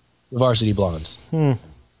 The Varsity Blondes.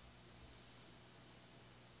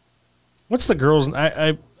 What's the girl's?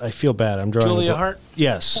 I feel bad. I'm drawing. Julia Hart.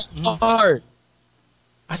 Yes. Hart.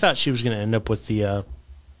 I thought she was going to end up with the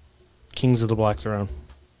Kings of the Black Throne.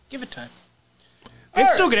 Give it time. It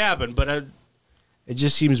still could happen, but it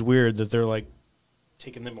just seems weird that they're like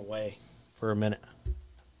taking them away for a minute.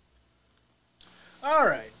 All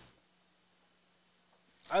right.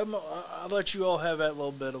 I'll let you all have that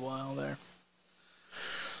little bit of a while there.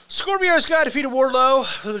 Scorpio Sky defeated Wardlow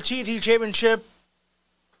for the TNT Championship.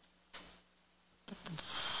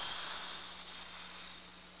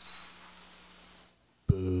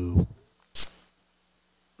 Boo.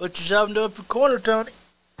 Put yourself into a corner, Tony.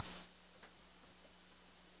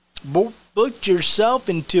 Put yourself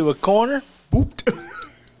into a corner. Booped.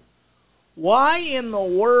 Why in the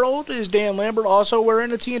world is Dan Lambert also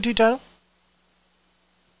wearing a TNT title?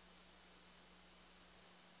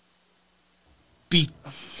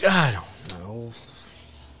 I don't know.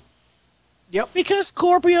 Yep. Because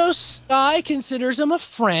Scorpio Sky considers him a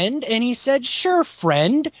friend, and he said, sure,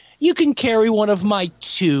 friend, you can carry one of my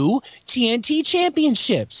 2 TNT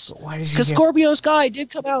championships. Because Scorpio Sky did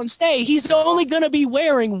come out and say he's only going to be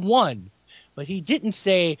wearing 1. But he didn't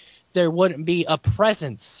say there wouldn't be a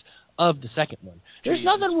presence of the second one. There's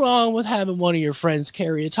nothing wrong with having one of your friends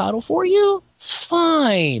carry a title for you. It's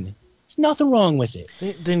fine. There's nothing wrong with it.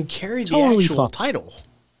 Then carry the actual title.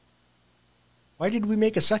 Why did we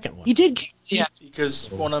make a second one? He did. Yeah,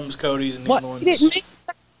 because one of them's Cody's and the other one's. He didn't make the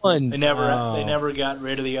second one. They never got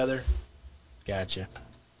rid of the other. Gotcha.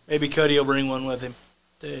 Maybe Cody will bring one with him.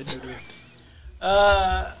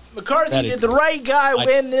 McCarthy, did the right guy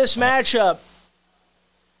win this matchup?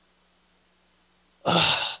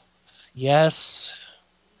 Yes.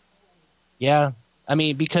 Yeah. I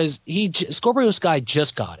mean, because Scorpio Sky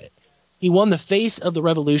just got it. He won the Face of the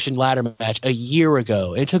Revolution ladder match a year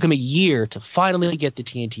ago. It took him a year to finally get the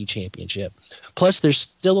TNT Championship. Plus, there's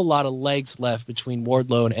still a lot of legs left between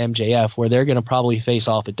Wardlow and MJF, where they're going to probably face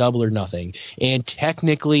off at Double or Nothing. And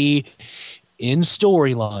technically, in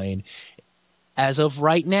storyline, as of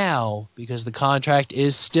right now, because the contract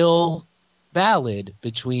is still valid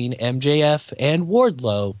between MJF and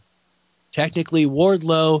Wardlow, technically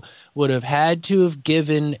Wardlow would have had to have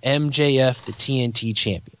given MJF the TNT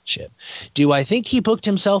Championship. Do I think he booked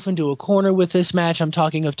himself into a corner with this match? I'm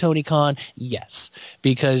talking of Tony Khan. Yes,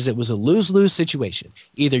 because it was a lose-lose situation.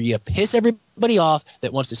 Either you piss everybody off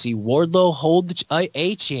that wants to see Wardlow hold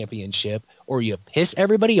a championship, or you piss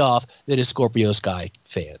everybody off that is Scorpio Sky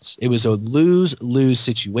fans. It was a lose-lose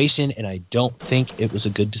situation, and I don't think it was a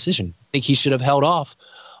good decision. I think he should have held off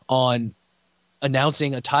on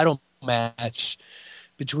announcing a title match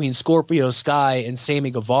between Scorpio Sky and Sammy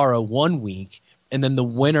Guevara 1 week, and then the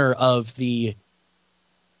winner of the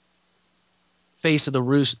Face of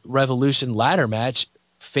the Revolution ladder match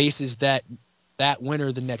faces that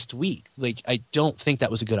winner the next week. Like, I don't think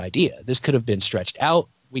that was a good idea. This could have been stretched out.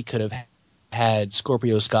 We could have had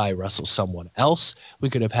Scorpio Sky wrestle someone else. We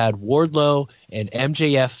could have had Wardlow and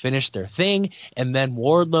MJF finish their thing, and then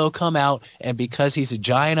Wardlow come out, and because he's a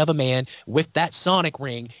giant of a man with that Sonic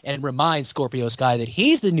ring, and remind Scorpio Sky that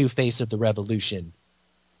he's the new face of the Revolution.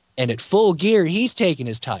 And at Full Gear, he's taking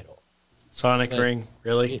his title. Sonic ring,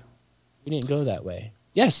 really? We didn't go that way.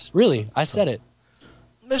 Yes, really. I said it.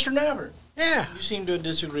 Mr. Nabbert. Yeah. You seem to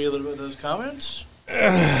disagree a little bit with those comments.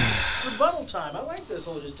 Rebuttal time. I like this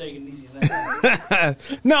whole just taking it easy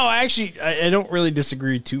thing. No, actually, I don't really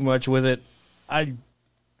disagree too much with it. I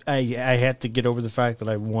have to get over the fact that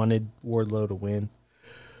I wanted Wardlow to win.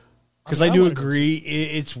 Because I do agree,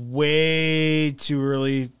 it's way too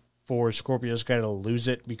early for Scorpio Sky to lose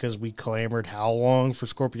it, because we clamored how long for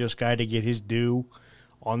Scorpio Sky to get his due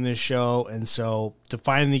on this show. And so to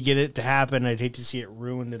finally get it to happen, I'd hate to see it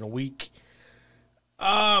ruined in a week.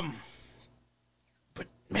 But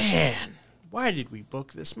man, why did we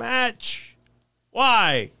book this match?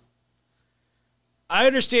 Why? I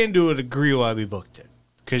understand to a degree why we booked it,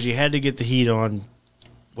 because you had to get the heat on,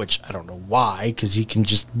 which I don't know why, because he can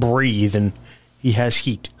just breathe and he has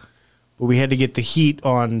heat. But we had to get the heat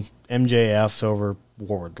on MJF over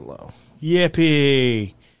Wardlow.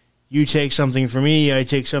 Yippee! You take something from me, I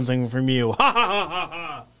take something from you. Ha ha ha ha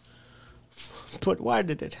ha! But why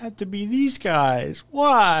did it have to be these guys?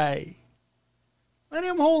 Why? Let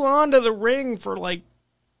him hold on to the ring for, like,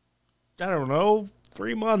 I don't know,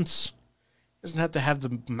 3 months. Doesn't have to have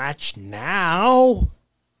the match now.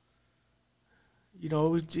 You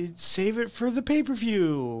know, save it for the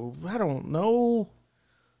pay-per-view. I don't know.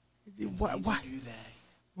 Why do that?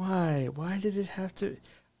 Why? Why did it have to...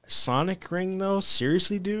 Sonic ring, though?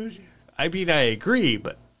 Seriously, dude? I mean, I agree,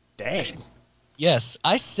 but dang. Yes,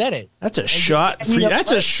 I said it. That's a shot.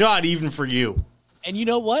 That's a shot even for you. And you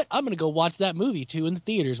know what? I'm going to go watch that movie, too, in the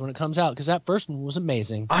theaters when it comes out, because that first one was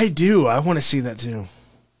amazing. I do. I want to see that, too.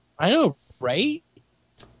 I know, right?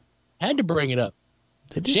 Had to bring it up.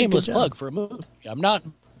 Shameless plug for a movie. I'm not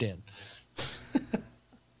in.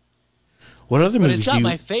 What other movies But it's not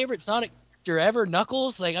my favorite Sonic character ever,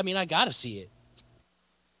 Knuckles. Like, I mean, I got to see it.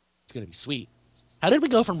 It's going to be sweet. How did we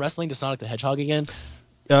go from wrestling to Sonic the Hedgehog again?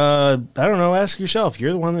 I don't know. Ask yourself.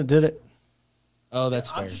 You're the one that did it. Oh,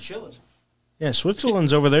 that's fair. I'm just chilling. Yeah,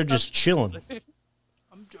 Switzerland's over there just chilling.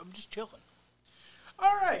 I'm just chilling.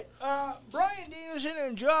 All right. Bryan Danielson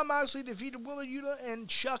and Jon Moxley defeated Willa Yuta and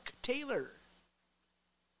Chuck Taylor.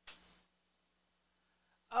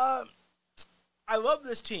 I love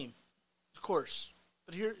this team, of course,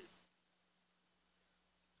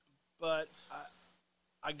 but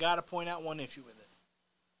I gotta point out one issue with it.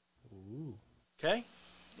 Ooh. Okay,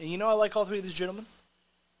 and you know I like all three of these gentlemen.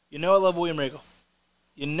 You know I love William Regal.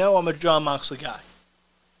 You know I'm a Jon Moxley guy,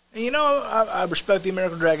 and you know I respect the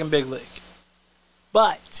American Dragon Big League,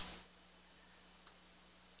 but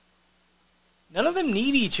none of them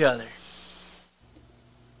need each other.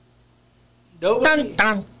 Nobody, Dun,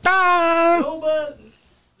 dun, dun. nobody,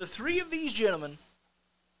 the three of these gentlemen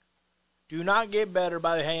do not get better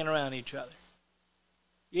by hanging around each other.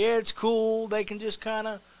 Yeah, it's cool. They can just kind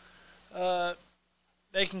of,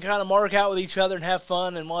 mark out with each other and have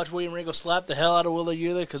fun and watch William Regal slap the hell out of Willa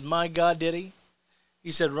Yuta, because my God, did he?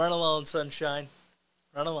 He said, "Run alone, sunshine,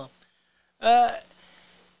 run alone."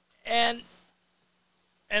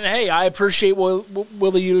 And hey, I appreciate Willa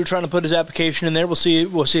Yuta trying to put his application in there. We'll see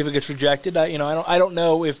if it gets rejected. I don't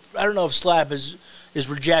know if slap is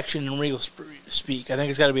rejection in Regal speak. I think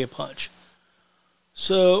it's got to be a punch.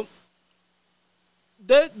 So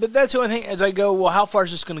that's the only thing. As I go, well, how far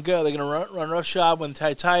is this going to go? They're going to run roughshod, win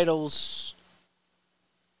titles.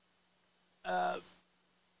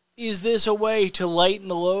 Is this a way to lighten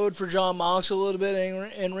the load for Jon Moxley a little bit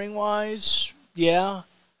in ring wise? Yeah.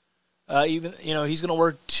 Even he's going to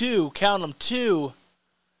work two GCW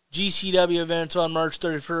events on March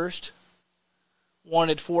 31st. One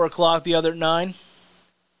at 4 o'clock, the other at 9.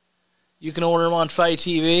 You can order him on Fight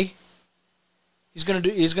TV. He's gonna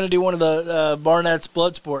do one of the Barnett's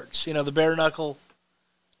blood sports. The bare knuckle,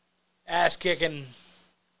 ass kicking.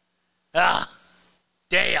 Damn.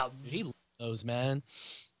 He loves those, man.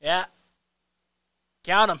 Yeah.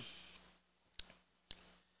 Count him.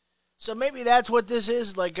 So maybe that's what this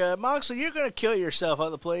is. Like, Moxley, you're going to kill yourself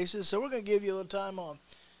other places, so we're going to give you a little time off.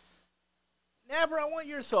 Napper, I want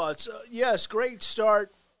your thoughts. Yes, great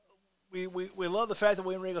start. We love the fact that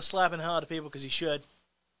William Regal's slapping hell out of people because he should.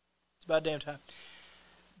 It's about damn time.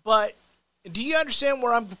 But do you understand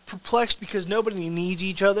where I'm perplexed because nobody needs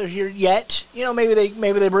each other here yet? Maybe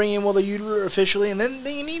they bring in Will the Uter officially, and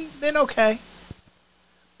then okay.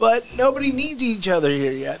 But nobody needs each other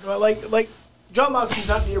here yet. Like Jon Moxley's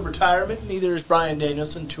not near retirement, neither is Bryan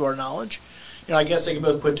Danielson, to our knowledge. I guess they can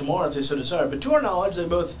both quit tomorrow if they so desire. But to our knowledge, they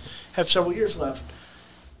both have several years left.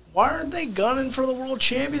 Why aren't they gunning for the world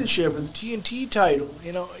championship or the TNT title?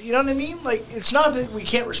 You know what I mean? Like, it's not that we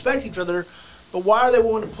can't respect each other, but why are they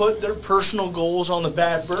willing to put their personal goals on the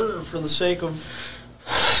back burner for the sake of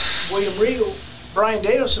William Regal? Bryan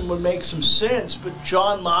Danielson would make some sense, but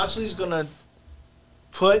Jon Moxley's going to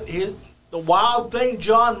put the wild thing,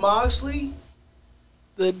 Jon Moxley,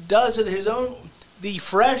 that does it his own, the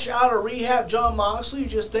fresh out of rehab Jon Moxley,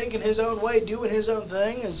 just thinking his own way, doing his own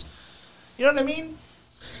thing, is, you know what I mean?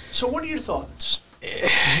 So what are your thoughts?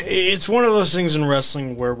 It's one of those things in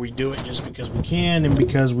wrestling where we do it just because we can and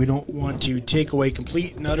because we don't want to take away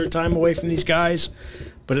complete and utter time away from these guys.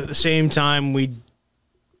 But at the same time, we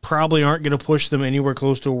probably aren't going to push them anywhere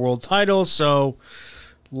close to a world title. So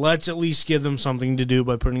let's at least give them something to do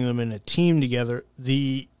by putting them in a team together.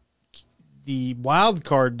 The wild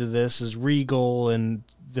card to this is Regal and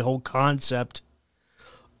the whole concept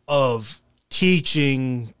of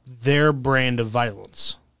teaching their brand of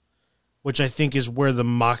violence, which I think is where the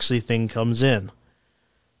Moxley thing comes in.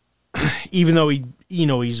 Even though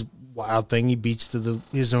he's wild thing, he beats to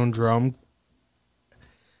his own drum.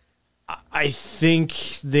 I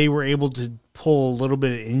think they were able to pull a little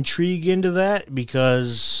bit of intrigue into that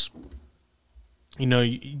because,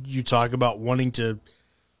 you talk about wanting to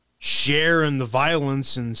share in the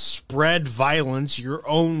violence and spread violence, your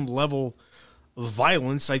own level of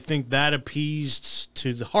violence. I think that appeased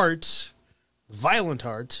to the violent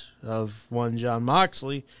heart of one Jon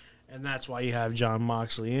Moxley, and that's why you have Jon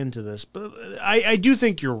Moxley into this. But I do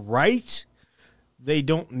think you're right. They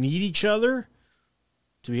don't need each other.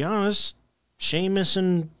 To be honest, Sheamus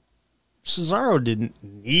and Cesaro didn't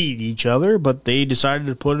need each other, but they decided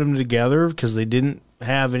to put them together because they didn't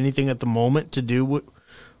have anything at the moment to do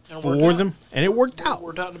for them, and it worked out. It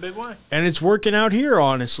worked out in a big way. And it's working out here,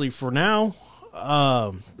 honestly, for now.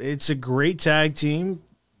 It's a great tag team.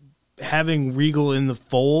 Having Regal in the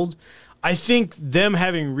fold, I think them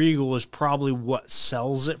having Regal is probably what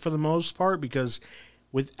sells it for the most part, because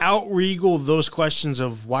without Regal, those questions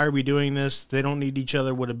of why are we doing this, they don't need each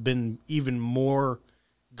other, would have been even more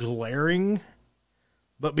glaring.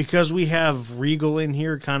 But because we have Regal in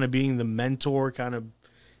here kind of being the mentor, kind of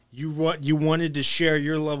you wanted to share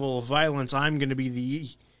your level of violence, I'm going to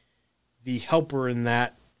be the helper in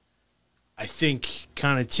that. I think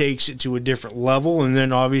kind of takes it to a different level. And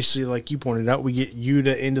then obviously, like you pointed out, we get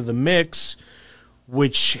Yuta into the mix,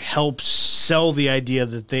 which helps sell the idea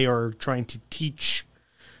that they are trying to teach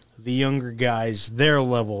the younger guys their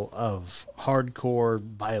level of hardcore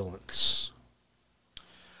violence.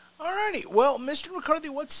 Alrighty. Well, Mr. McCarthy,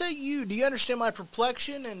 what say you? Do you understand my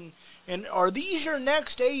perplexion? And are these your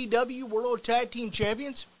next AEW World Tag Team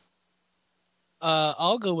Champions?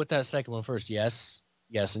 I'll go with that second one first. Yes,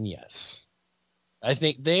 yes, and yes. I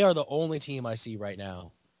think they are the only team I see right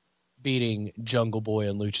now beating Jungle Boy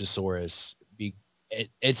and Luchasaurus.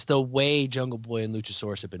 It's the way Jungle Boy and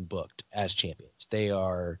Luchasaurus have been booked as champions. They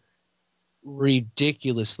are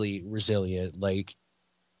ridiculously resilient.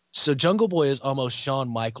 So Jungle Boy is almost Shawn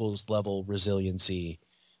Michaels level resiliency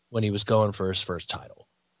when he was going for his first title.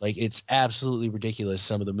 It's absolutely ridiculous,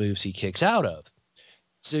 some of the moves he kicks out of.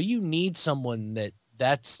 So you need someone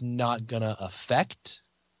that's not going to affect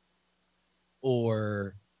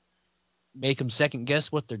or make them second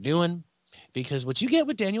guess what they're doing. Because what you get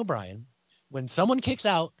with Daniel Bryan, when someone kicks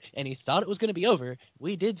out and he thought it was going to be over,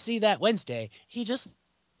 we did see that Wednesday, he just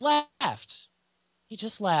laughed. He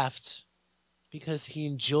just laughed. because he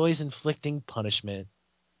enjoys inflicting punishment.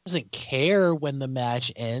 Doesn't care when the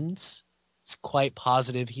match ends. It's quite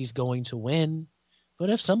positive he's going to win. But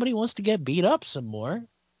if somebody wants to get beat up some more,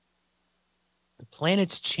 the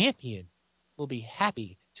planet's champion will be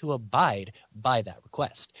happy to abide by that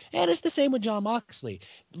request. And it's the same with Jon Moxley.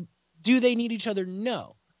 Do they need each other?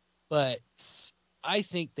 No. But I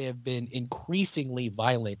think they have been increasingly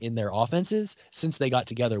violent in their offenses since they got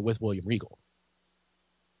together with William Regal.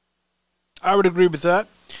 I would agree with that.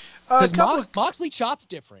 Because Moxley chops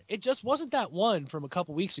different. It just wasn't that one from a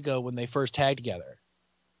couple weeks ago when they first tagged together.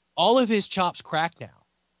 All of his chops crack now.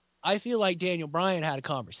 I feel like Daniel Bryan had a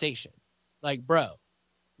conversation. Like, bro,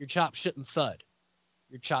 your chops shouldn't thud.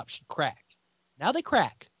 Your chops should crack. Now they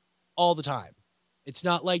crack all the time. It's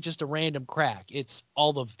not like just a random crack. It's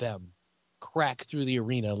all of them crack through the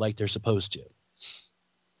arena like they're supposed to.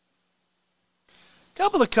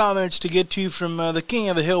 Couple of comments to get to from the King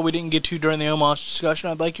of the Hill we didn't get to during the Omos discussion.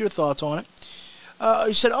 I'd like your thoughts on it.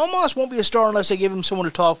 He said, Omos won't be a star unless they give him someone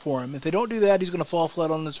to talk for him. If they don't do that, he's going to fall flat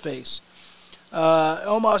on his face.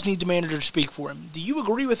 Omos needs a manager to speak for him. Do you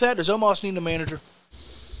agree with that? Does Omos need a manager?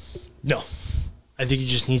 No. I think he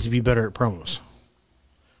just needs to be better at promos.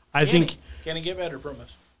 Can he get better at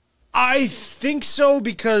promos? I think so,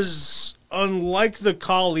 because unlike the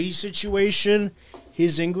Khali situation,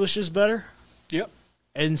 his English is better. Yep.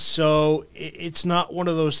 And so it's not one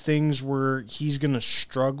of those things where he's going to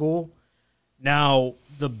struggle. Now,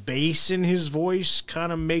 the bass in his voice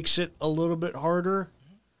kind of makes it a little bit harder.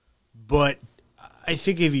 But I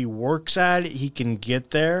think if he works at it, he can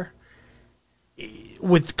get there.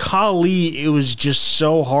 With Khali, it was just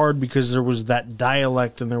so hard because there was that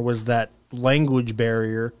dialect and there was that language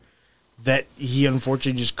barrier that he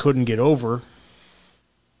unfortunately just couldn't get over.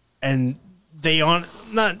 And I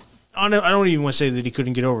don't even want to say that he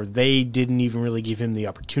couldn't get over. They didn't even really give him the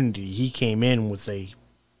opportunity. He came in with a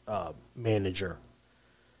manager.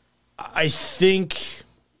 I think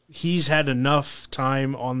he's had enough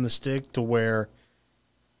time on the stick to where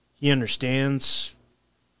he understands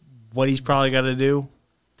what he's probably got to do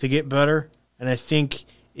to get better. And I think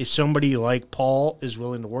if somebody like Paul is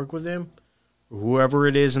willing to work with him, or whoever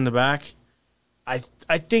it is in the back, I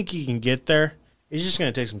think he can get there. It's just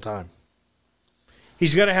going to take some time.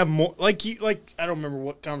 He's got to have more, I don't remember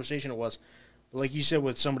what conversation it was, but like you said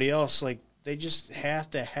with somebody else, like they just have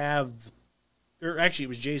to have, or actually it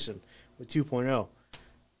was Jason with 2.0.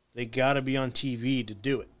 They got to be on TV to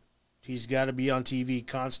do it. He's got to be on TV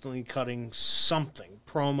constantly cutting something,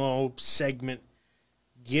 promo, segment.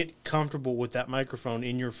 Get comfortable with that microphone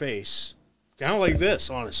in your face. Kind of like this,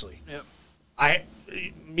 honestly. Yep.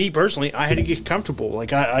 Me personally, I had to get comfortable.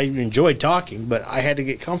 Like, I enjoyed talking, but I had to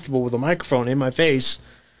get comfortable with a microphone in my face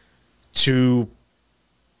to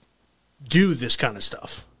do this kind of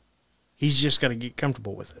stuff. He's just got to get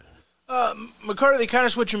comfortable with it. McCarthy, kind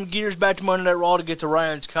of switching gears back to Monday Night Raw to get to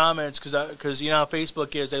Ryan's comments, because you know how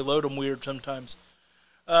Facebook is. They load them weird sometimes.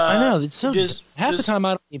 I know. Half the time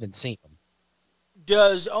I don't even see them.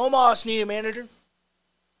 Does Omos need a manager?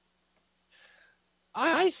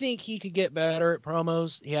 I think he could get better at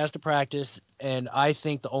promos. He has to practice, and I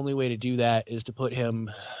think the only way to do that is to put him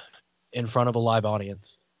in front of a live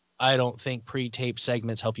audience. I don't think pre-taped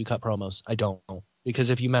segments help you cut promos. I don't. Because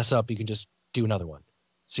if you mess up, you can just do another one.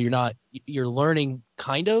 So you're learning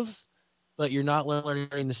kind of, but you're not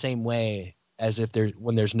learning the same way as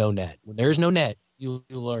when there's no net. When there's no net, you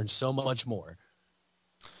learn so much more.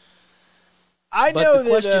 I know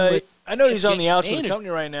he's on the outs with the company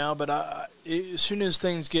right now, but as soon as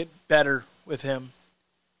things get better with him,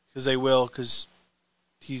 because they will, because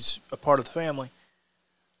he's a part of the family,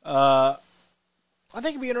 I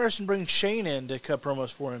think it'd be interesting to bring Shane in to cut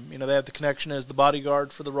promos for him. You know, they have the connection as the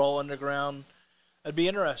bodyguard for the Raw Underground. That'd be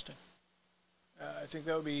interesting. I think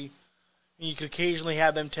that would be. You could occasionally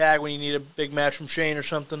have them tag when you need a big match from Shane or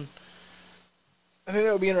something. I think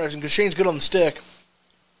that would be interesting because Shane's good on the stick.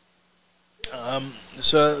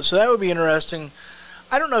 So that would be interesting.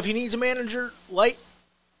 I don't know if he needs a manager.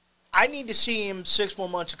 I need to see him 6 more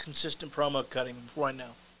months of consistent promo cutting before I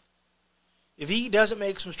know. If he doesn't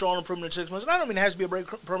make some strong improvement in 6 months, and I don't mean it has to be a break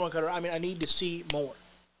promo cutter. I mean I need to see more.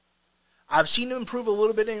 I've seen him improve a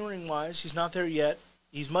little bit in ring-wise. He's not there yet.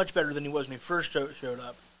 He's much better than he was when he first showed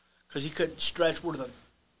up because he couldn't stretch more than.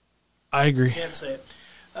 I agree. Can't say it.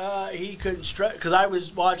 He couldn't stretch because I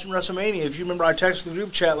was watching WrestleMania. If you remember, I texted the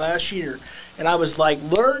group chat last year, and I was like,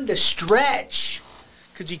 "Learn to stretch,"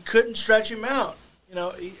 because he couldn't stretch him out. You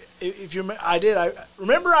know, if you, I did. I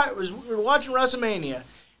remember we were watching WrestleMania,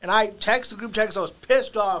 and I texted the group chat because I was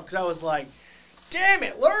pissed off because I was like, "Damn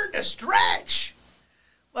it, learn to stretch!"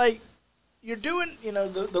 Like, you're doing,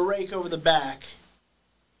 the rake over the back.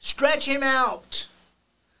 Stretch him out.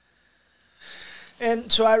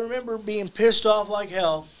 And so I remember being pissed off like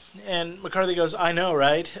hell. And McCarthy goes, I know,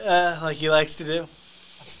 right? Like he likes to do.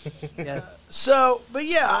 Yes. But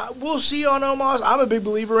yeah, we'll see on Omos. I'm a big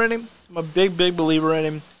believer in him. I'm a big, big believer in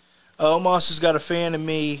him. Omos has got a fan in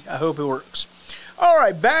me. I hope it works. All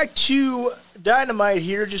right, back to Dynamite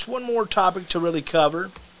here. Just one more topic to really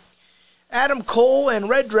cover. Adam Cole and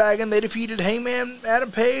Red Dragon, they defeated Hangman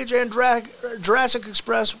Adam Page and Jurassic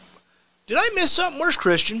Express. Did I miss something? Where's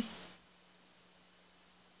Christian?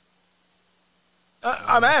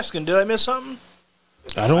 I'm asking, did I miss something?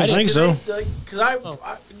 I don't think so. Because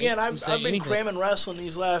I've been cramming wrestling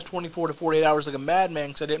these last 24 to 48 hours like a madman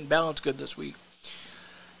because I didn't balance good this week.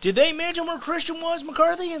 Did they mention where Christian was,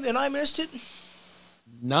 McCarthy, and then I missed it?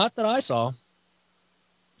 Not that I saw.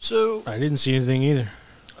 So I didn't see anything either.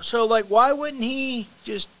 So, why wouldn't he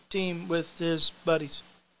just team with his buddies?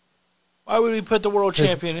 Why would he put the world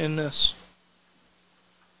champion in this?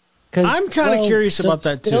 I'm kind of curious about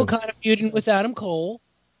that, still too. Kind of feuding with Adam Cole,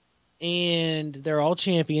 and they're all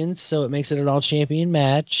champions, so it makes it an all-champion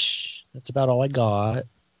match. That's about all I got.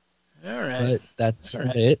 All right. But that's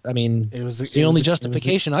it. I mean, it's the only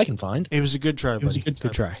justification I can find. It was a good try, buddy.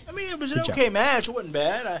 Good try. I mean, it was an okay match. It wasn't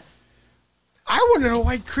bad. I want to know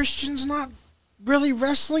why Christian's not really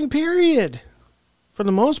wrestling, period. For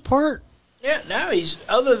the most part. Yeah, now he's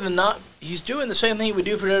doing the same thing he would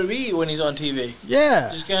do for WWE when he's on TV. Yeah.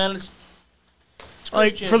 Just kind of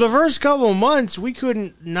for the first couple of months, we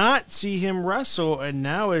couldn't not see him wrestle, and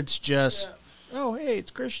now it's just, oh, hey, it's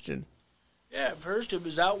Christian. Yeah, at first it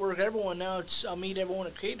was outwork everyone. Now it's I'll meet everyone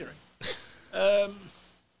at catering. Yeah,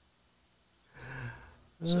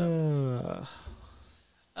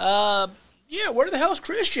 where the hell's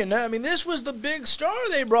Christian? I mean, this was the big star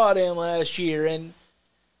they brought in last year, and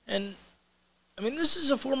I mean, this is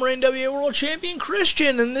a former NWA World Champion,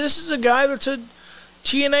 Christian, and this is a guy that's a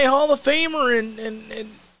TNA Hall of Famer, and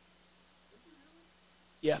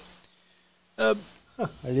yeah. I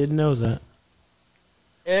didn't know that.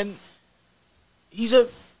 And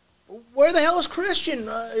where the hell is Christian?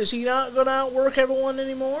 Is he not going to outwork everyone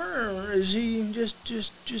anymore, or is he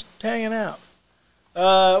just hanging out?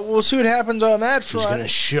 We'll see what happens on that front. He's going to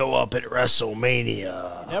show up at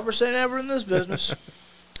WrestleMania. Never say never in this business.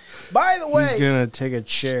 By the way, he's going to take a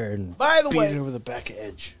chair and beat it over the back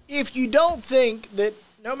edge. If you don't think that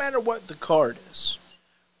no matter what the card is,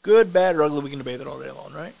 good, bad, or ugly, we can debate that all day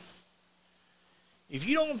long, right? If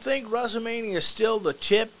you don't think WrestleMania is still the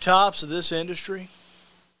tip tops of this industry,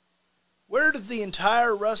 where does the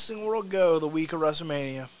entire wrestling world go the week of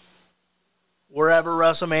WrestleMania? Wherever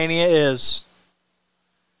WrestleMania is.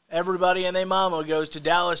 Everybody and their mama goes to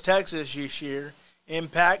Dallas, Texas this year.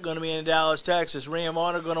 Impact going to be in Dallas, Texas. Ring of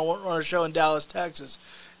Honor going to run a show in Dallas, Texas.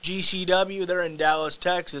 GCW, they're in Dallas,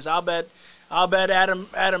 Texas. I'll bet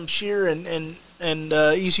Adam Shear and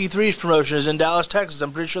EC3's promotion is in Dallas, Texas.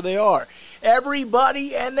 I'm pretty sure they are.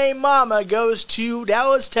 Everybody and their mama goes to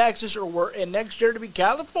Dallas, Texas, and next year to be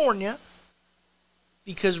California,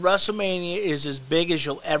 because WrestleMania is as big as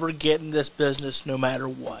you'll ever get in this business, no matter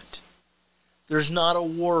what. There's not a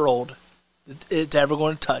world that it's ever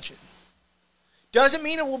going to touch it. Doesn't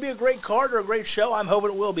mean it will be a great card or a great show. I'm hoping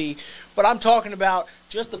it will be. But I'm talking about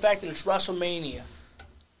just the fact that it's WrestleMania.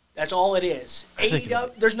 That's all it is.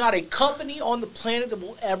 AEW, there's not a company on the planet that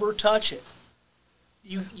will ever touch it.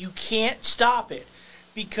 You can't stop it.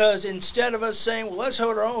 Because instead of us saying, well, let's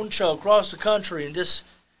hold our own show across the country and just,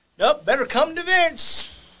 nope, better come to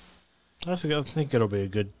Vince. I think it'll be a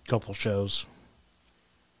good couple shows.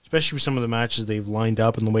 Especially with some of the matches they've lined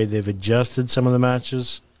up and the way they've adjusted some of the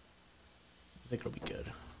matches. I think it'll be good.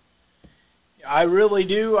 I really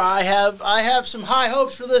do. I have some high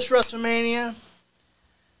hopes for this WrestleMania.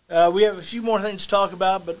 We have a few more things to talk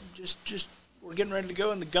about, but just we're getting ready to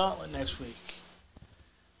go in the gauntlet next week.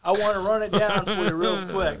 I want to run it down for you real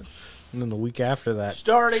quick. And then the week after that.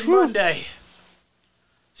 Starting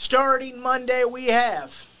Monday, we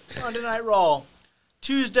have Monday Night Raw.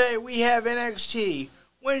 Tuesday, we have NXT.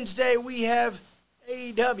 Wednesday, we have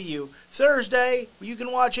AEW. Thursday, you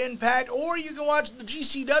can watch Impact, or you can watch the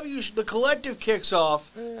GCW. The Collective kicks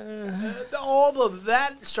off. All of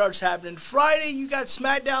that starts happening. Friday, you got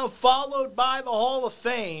SmackDown, followed by the Hall of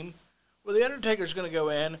Fame, where the Undertaker's going to go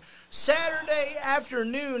in. Saturday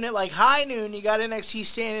afternoon, at like high noon, you got NXT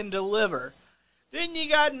Stand and Deliver. Then you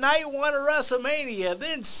got night 1 of WrestleMania.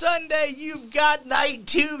 Then Sunday, you've got night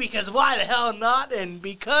 2, because why the hell not? And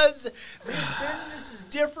because this business is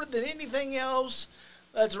different than anything else,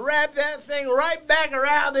 Let's wrap that thing right back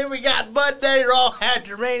around. Then we got Monday Raw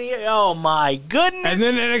after Mania. Oh, my goodness. And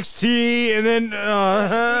then NXT, and then... It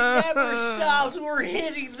never stops. We're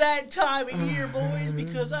hitting that time of year, boys,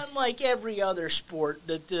 because unlike every other sport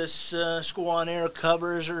that this Squad Air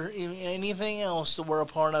covers or anything else that we're a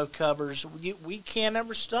part of covers, we can't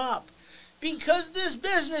ever stop. Because this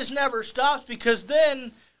business never stops, because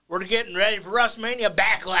then we're getting ready for WrestleMania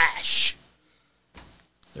Backlash.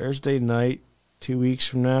 Thursday night, 2 weeks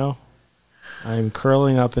from now, I'm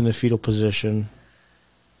curling up in the fetal position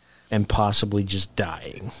and possibly just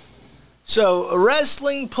dying. So,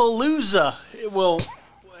 Wrestling Palooza will...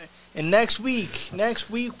 And next week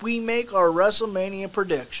we make our WrestleMania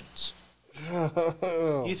predictions.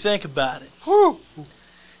 You think about it.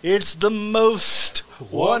 It's the most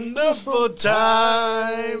wonderful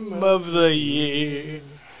time of the year.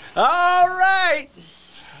 All right.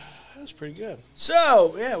 That's pretty good.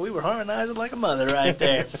 So, yeah, we were harmonizing like a mother right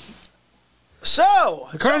there. So,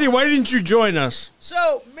 McCarthy, why didn't you join us?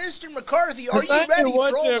 So, Mr. McCarthy, are you ready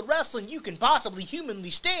for all the wrestling you can possibly humanly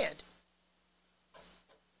stand?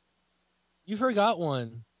 You forgot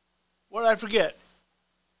one. What did I forget?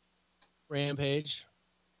 Rampage.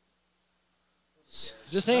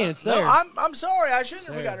 Just saying, it's there. No, I'm sorry. I shouldn't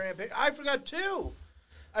have forgot Rampage. I forgot two.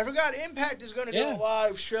 I forgot Impact is going to do a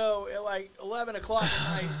live show at like 11 o'clock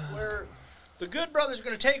at night where the Good Brothers are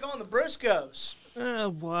going to take on the Briscoes.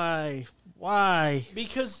 Why? Why?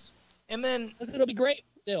 Because, and then... It'll be great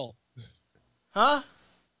still. Huh?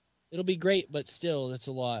 It'll be great, but still, that's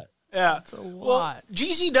a lot. Yeah. It's a lot. Well,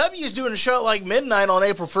 GCW is doing a show at like midnight on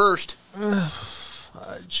April 1st.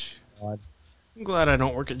 Fudge. God. I'm glad I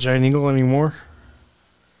don't work at Giant Eagle anymore.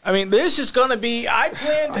 I mean, this is going to be... I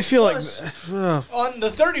feel like... on the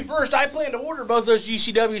 31st, I plan to order both those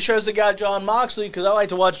GCW shows that got John Moxley because I like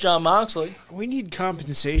to watch John Moxley. We need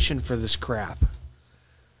compensation for this crap.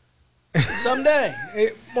 Someday.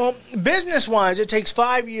 Well, business-wise, it takes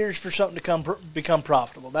 5 years for something to become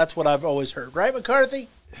profitable. That's what I've always heard. Right, McCarthy?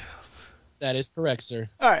 That is correct, sir.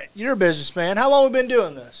 All right, you're a businessman. How long have we been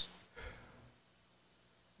doing this?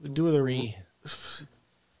 I've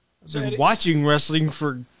been watching wrestling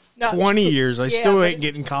for 20 years. I still ain't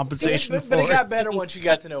getting compensation for it. But it got better once you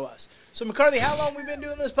got to know us. So, McCarthy, how long have we been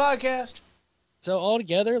doing this podcast? So,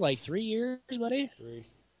 altogether, like 3 years, buddy? 3.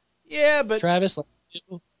 Yeah, but... Travis, like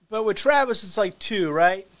 2. But with Travis, it's like 2,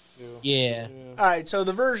 right? 2. Yeah. All right, so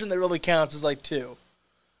the version that really counts is like 2.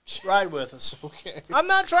 Ride with us. Okay. I'm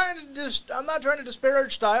not trying to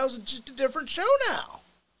disparage Styles. It's just a different show now.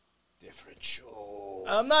 Different show.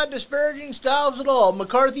 I'm not disparaging Styles at all.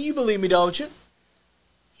 McCarthy, you believe me, don't you?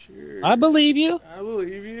 Sure. I believe you. I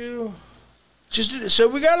believe you. So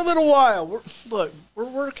we got a little while. We're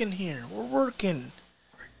working here. We're working.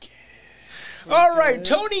 All right,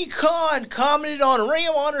 Tony Khan commented on Ring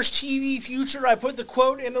of Honor's TV future. I put the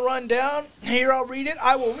quote in the rundown. Here, I'll read it.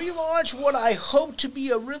 I will relaunch what I hope to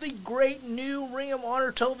be a really great new Ring of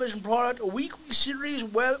Honor television product, a weekly series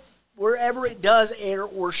wherever it does air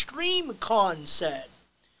or stream, Khan said.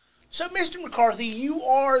 So, Mr. McCarthy, you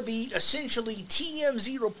are the essentially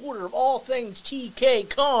TMZ reporter of all things TK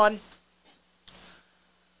Khan.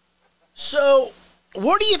 So...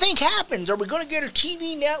 what do you think happens? Are we going to get a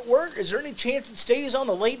TV network? Is there any chance it stays on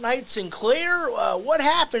the late night Sinclair? What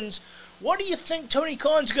happens? What do you think Tony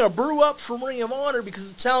Khan's going to brew up for Ring of Honor? Because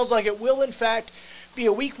it sounds like it will, in fact, be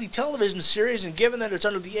a weekly television series. And given that it's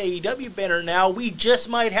under the AEW banner now, we just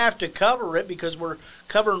might have to cover it because we're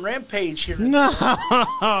covering Rampage here. No.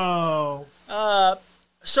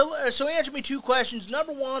 So answer me 2 questions.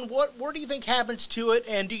 Number one, what do you think happens to it?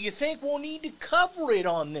 And do you think we'll need to cover it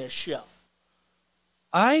on this show?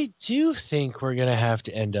 I do think we're going to have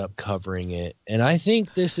to end up covering it. And I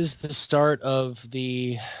think this is the start of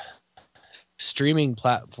the streaming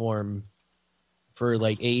platform for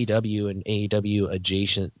like AEW and AEW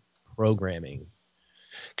adjacent programming.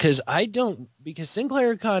 Because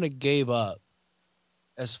Sinclair kind of gave up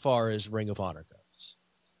as far as Ring of Honor goes.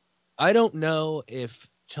 I don't know if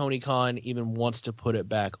Tony Khan even wants to put it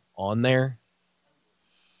back on there.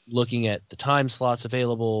 Looking at the time slots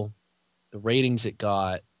available, the ratings it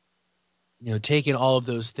got, taking all of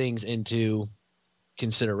those things into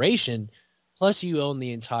consideration, plus you own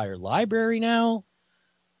the entire library now,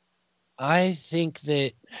 I think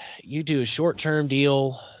that you do a short-term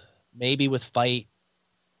deal, maybe with Fight,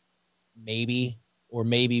 or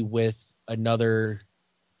maybe with another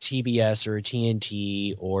TBS or a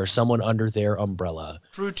TNT or someone under their umbrella.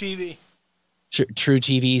 True TV. True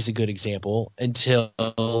TV is a good example until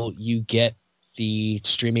you get the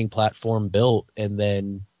streaming platform built, and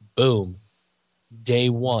then boom, day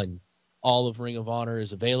one, all of Ring of Honor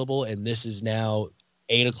is available, and this is now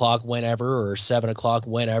 8 o'clock whenever or 7 o'clock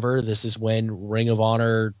whenever. This is when Ring of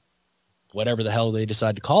Honor, whatever the hell they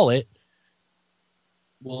decide to call it,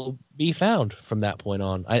 will be found from that point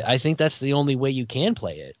on. I think that's the only way you can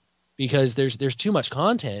play it, because there's too much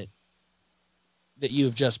content that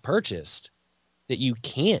you've just purchased that you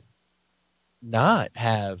can't not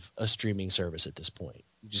have a streaming service at this point.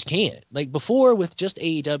 You just can't. Like before with just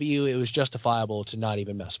AEW, it was justifiable to not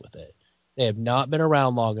even mess with it. They have not been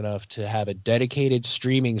around long enough to have a dedicated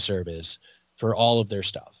streaming service for all of their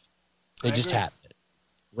stuff. They just haven't.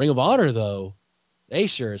 Ring of Honor, though, they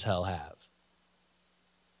sure as hell have.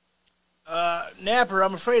 Napper,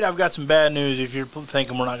 I'm afraid I've got some bad news if you're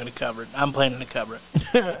thinking we're not going to cover it. I'm planning to cover it.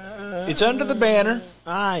 It's under the banner.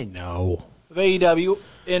 I know. Of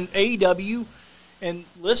AEW. And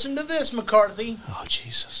listen to this, McCarthy. Oh,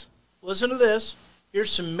 Jesus. Listen to this.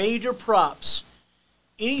 Here's some major props.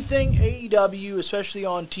 Anything AEW, especially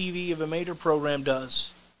on TV, if a major program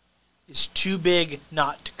does, is too big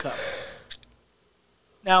not to cover.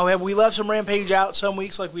 Now, have we left some Rampage out some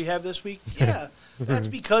weeks like we have this week? Yeah. That's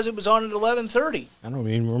because it was on at 11:30. I don't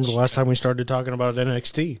even remember the last time we started talking about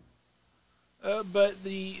NXT. But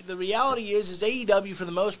the reality is AEW, for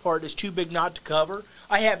the most part, is too big not to cover.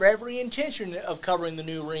 I have every intention of covering the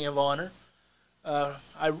new Ring of Honor.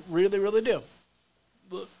 I really, really do.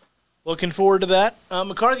 Looking forward to that.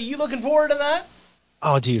 McCarthy, you looking forward to that?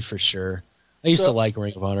 Oh, dude, for sure. I used to like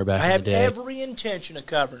Ring of Honor back in the day. I have every intention of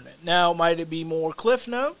covering it. Now, might it be more Cliff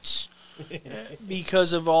Notes?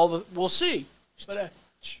 Because of all the... We'll see.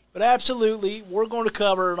 But absolutely, we're going to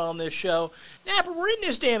cover it on this show. Napper, we're in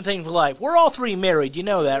this damn thing for life. We're all three married. You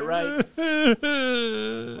know that, right?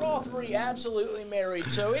 We're all three absolutely married.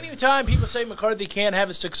 So anytime people say McCarthy can't have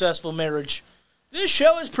a successful marriage, this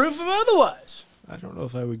show is proof of otherwise. I don't know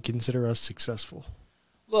if I would consider us successful.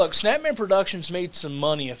 Look, Snapman Productions made some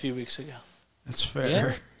money a few weeks ago. That's fair.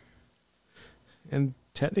 Yeah. And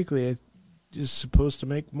technically, it is supposed to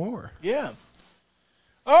make more. Yeah.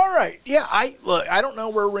 All right. Yeah, I don't know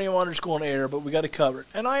where Ring of Honor's going to air, but we got to cover it.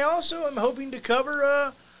 And I also am hoping to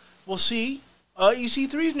cover, we'll see,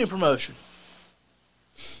 EC3's new promotion.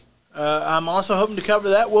 I'm also hoping to cover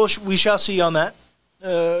that. We shall see on that.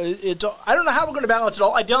 I don't know how we're going to balance it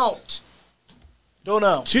all. I don't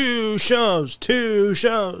know. Two shows. Do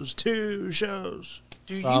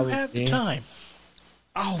you Probably. have the time?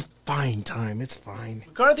 I'll find time. It's fine.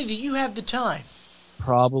 McCarthy, do you have the time?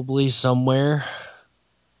 Probably somewhere.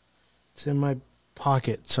 It's in my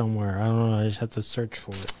pocket somewhere. I don't know. I just have to search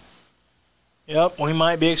for it. Yep, we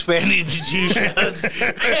might be expanding to 2 shows.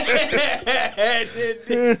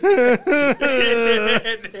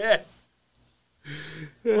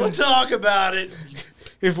 We'll talk about it.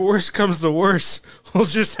 If worse comes to worse, we'll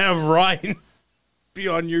just have Ryan be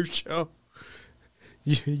on your show.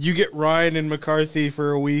 You get Ryan and McCarthy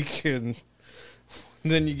for a week, and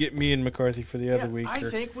then you get me and McCarthy for the other week. I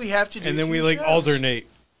think we have to do and then 2 we shows. alternate.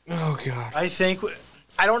 Oh, God. I think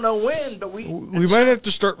I don't know when, but We might have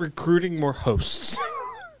to start recruiting more hosts.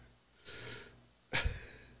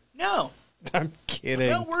 No. I'm kidding.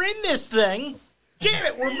 No, we're in this thing. Damn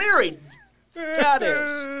it, we're married. That's how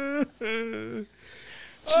it is.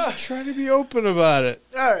 Just try to be open about it.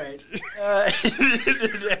 All right. That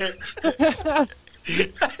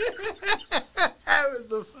was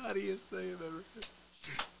the funniest thing I've ever heard.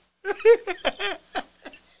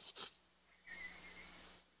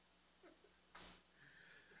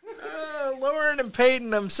 Lauren and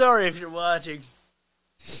Peyton, I'm sorry if you're watching.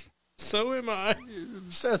 So am I.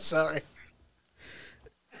 I'm so sorry.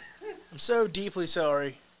 I'm so deeply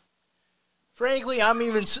sorry. Frankly, I'm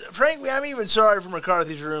even sorry for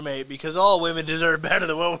McCarthy's roommate, because all women deserve better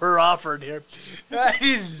than what we're offered here.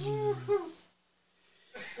 Let's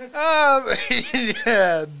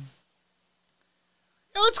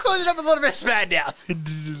close it up a little bit SmackDown.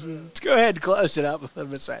 Let's go ahead and close it up a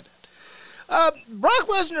little bit SmackDown. Brock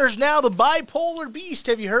Lesnar is now the bipolar beast.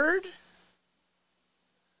 Have you heard?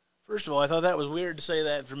 First of all, I thought that was weird to say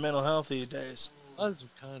that for mental health these days.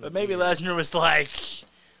 But maybe Lesnar was like,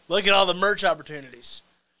 look at all the merch opportunities.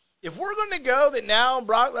 If we're going to go that now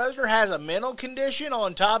Brock Lesnar has a mental condition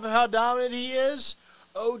on top of how dominant he is,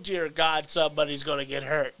 oh dear God, somebody's going to get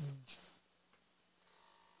hurt.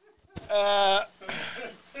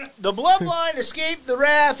 The bloodline escaped the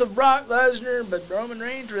wrath of Brock Lesnar, but Roman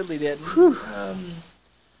Reigns really didn't.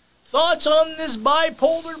 Thoughts on this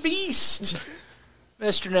bipolar beast,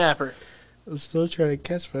 Mr. Napper? I'm still trying to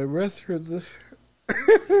catch my breath through the...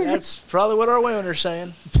 That's probably what our women are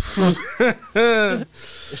saying.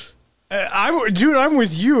 I'm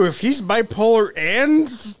with you. If he's bipolar and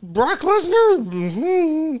Brock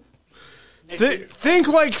Lesnar, Think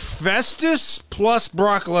like Festus plus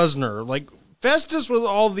Brock Lesnar. Like Festus with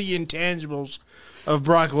all the intangibles of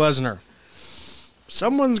Brock Lesnar.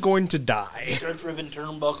 Someone's going to die. Start ripping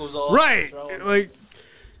turnbuckles off. Right. Like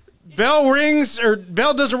bell rings or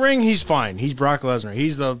bell doesn't ring, he's fine. He's Brock Lesnar.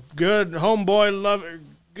 He's the good homeboy,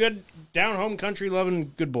 good down home country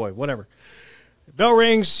loving good boy, whatever. Bell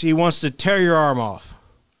rings, he wants to tear your arm off.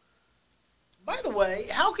 By the way,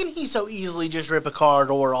 how can he so easily just rip a car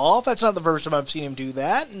door off? That's not the first time I've seen him do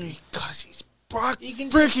that. Because he's Brock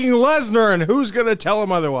freaking Lesnar, and who's going to tell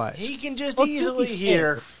him otherwise? He can just easily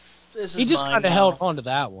hear. He just kind of held on to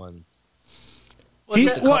that one.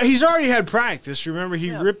 He's already had practice. Remember,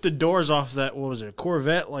 he ripped the doors off that, what was it, a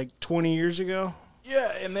Corvette like 20 years ago?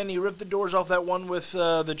 Yeah, and then he ripped the doors off that one with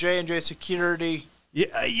the J&J security.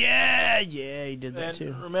 Yeah, he did that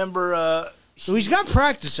too. Remember... so he's got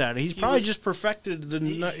practice at it. He's probably just perfected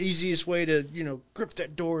the easiest way to, grip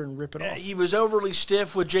that door and rip it off. He was overly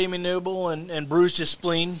stiff with Jamie Noble and bruised his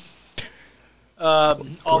spleen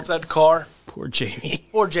off that car. Poor Jamie.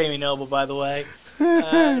 Poor Jamie Noble, by the way.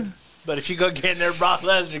 But if you go get in there, Brock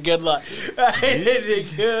Lesnar, good luck.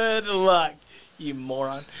 Good luck, you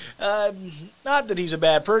moron. Not that he's a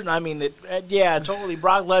bad person. I mean that, totally.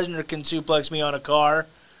 Brock Lesnar can suplex me on a car.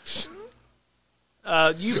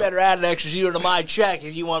 You better add an extra zero to my check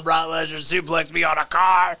if you want Brock Lesnar to suplex me on a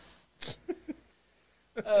car.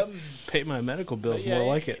 Pay my medical bills, more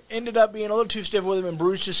like it. Ended up being a little too stiff with him and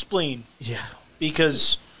bruised his spleen. Yeah.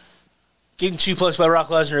 Because getting suplexed by Brock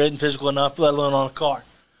Lesnar isn't physical enough, let alone on a car.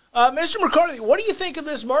 Mr. McCarthy, what do you think of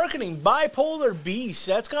this marketing? Bipolar beast.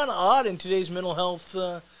 That's kind of odd in today's mental health.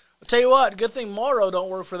 I'll tell you what, good thing Morrow don't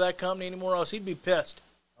work for that company anymore, else he'd be pissed.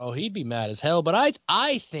 Oh, he'd be mad as hell. But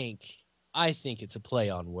I think it's a play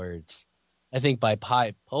on words. I think by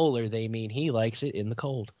bipolar, they mean he likes it in the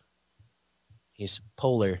cold. He's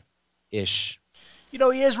polar-ish. He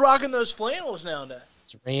is rocking those flannels nowadays.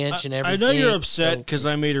 It's ranch and everything. I know you're upset because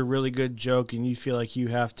I made a really good joke and you feel like you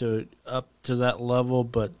have to up to that level,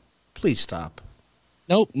 but please stop.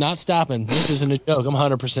 Nope, not stopping. This isn't a joke. I'm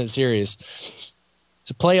 100% serious. It's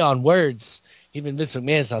a play on words. Even Vince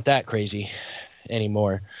McMahon's not that crazy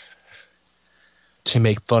anymore to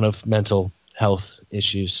make fun of mental health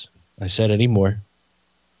issues. I said anymore.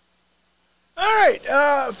 All right.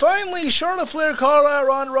 Finally, Charlotte Flair called out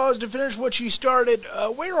Ronda Rousey to finish what she started.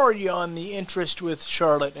 Where are you on the interest with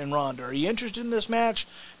Charlotte and Ronda? Are you interested in this match?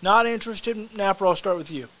 Not interested? Napper, I'll start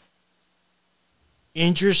with you.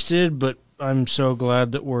 Interested, but I'm so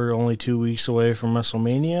glad that we're only 2 weeks away from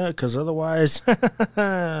WrestleMania, because otherwise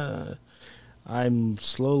I'm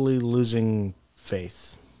slowly losing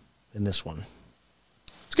faith in this one.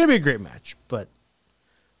 It's going to be a great match, but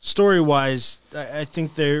story-wise, I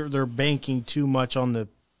think they're banking too much on the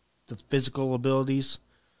physical abilities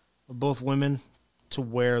of both women to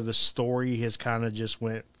where the story has kind of just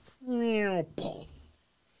went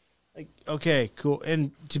like, okay, cool.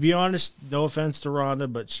 And to be honest, no offense to Ronda,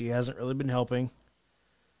 but she hasn't really been helping,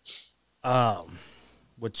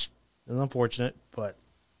 which is unfortunate, but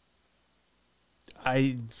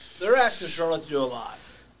they're asking Charlotte to do a lot.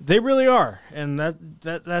 They really are, and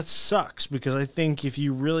that sucks, because I think if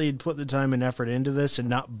you really had put the time and effort into this and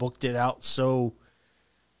not booked it out so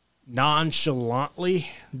nonchalantly,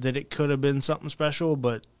 that it could have been something special,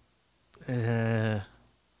 but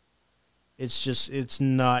it's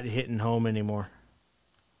not hitting home anymore.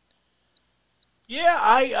 Yeah,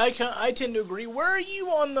 I tend to agree. Where are you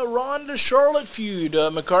on the Ronda-Charlotte feud,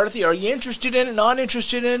 McCarthy? Are you interested in it, not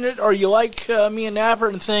interested in it? Or you like me and Napper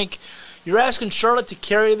and think you're asking Charlotte to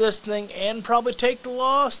carry this thing and probably take the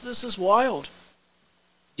loss? This is wild.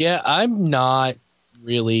 Yeah, I'm not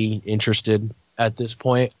really interested at this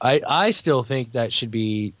point. I still think that should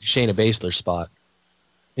be Shayna Baszler's spot.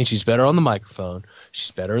 I think she's better on the microphone.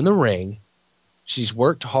 She's better in the ring. She's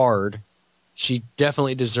worked hard. She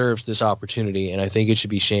definitely deserves this opportunity, and I think it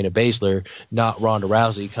should be Shayna Baszler, not Ronda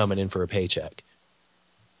Rousey coming in for a paycheck.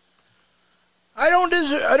 I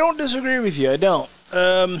don't disagree with you. I don't.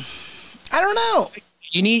 I don't know.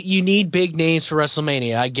 You need big names for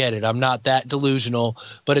WrestleMania. I get it. I'm not that delusional,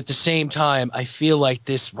 but at the same time, I feel like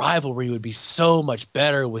this rivalry would be so much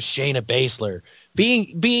better with Shayna Baszler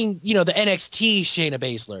being the NXT Shayna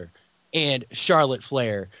Baszler, and Charlotte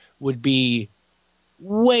Flair would be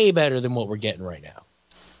way better than what we're getting right now.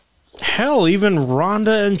 Hell, even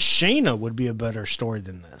Ronda and Shayna would be a better story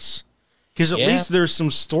than this, because at least there's some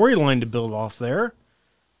storyline to build off there.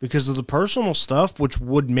 Because of the personal stuff, which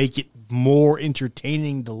would make it more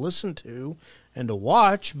entertaining to listen to and to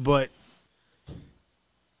watch, but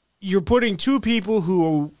you're putting two people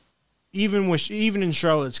who, even in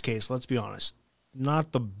Charlotte's case, let's be honest,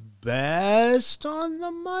 not the best on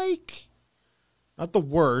the mic. Not the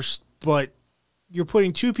worst, but you're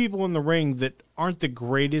putting two people in the ring that aren't the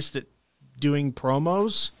greatest at doing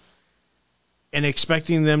promos and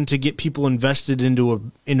expecting them to get people invested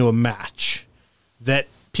into a match that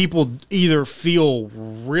people either feel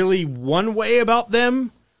really one way about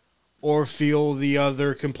them or feel the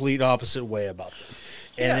other complete opposite way about them.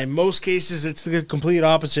 Yeah. And in most cases, it's the complete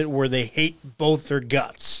opposite where they hate both their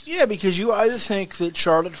guts. Yeah, because you either think that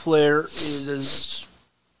Charlotte Flair is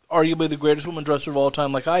arguably the greatest woman wrestler of all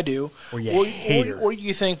time, like I do, Or you hate her. or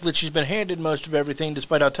you think that she's been handed most of everything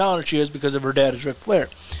despite how talented she is because of her dad is Ric Flair.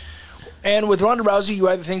 And with Ronda Rousey, you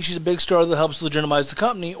either think she's a big star that helps legitimize the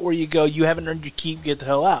company, or you go, you haven't earned your keep, get the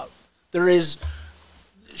hell out. They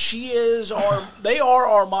are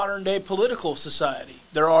our modern day political society.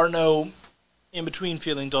 There are no in-between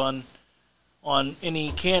feelings on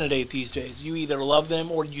any candidate these days. You either love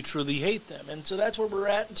them or you truly hate them. And so that's where we're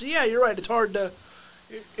at. And so yeah, you're right. It's hard to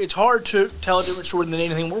tell a different story than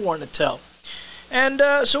anything we're wanting to tell. And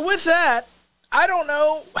so with that, I don't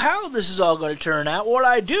know how this is all going to turn out. What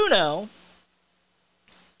I do know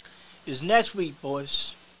is next week,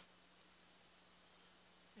 boys,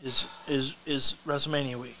 is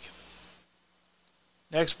WrestleMania week.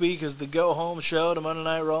 Next week is the go-home show to Monday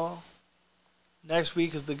Night Raw. Next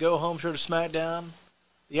week is the go-home show to SmackDown.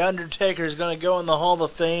 The Undertaker is going to go in the Hall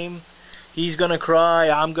of Fame. He's going to cry.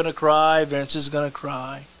 I'm going to cry. Vince is going to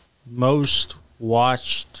cry. Most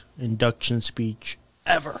watched induction speech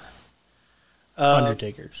ever.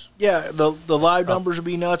 Undertakers. Yeah, the live numbers will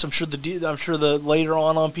be nuts. I'm sure the later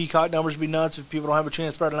on Peacock numbers will be nuts if people don't have a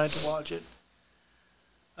chance Friday night to watch it.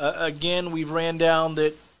 Again, we've ran down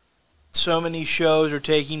that so many shows are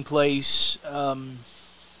taking place.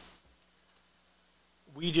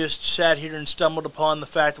 We just sat here and stumbled upon the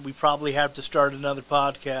fact that we probably have to start another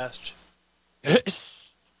podcast.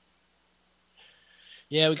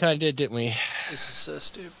 Yeah, we kind of did, didn't we? This is so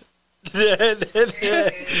stupid.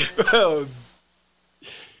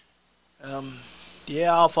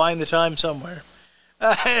 Yeah, I'll find the time somewhere.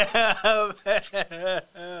 Because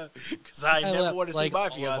I never want to see my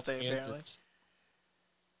fiance, apparently.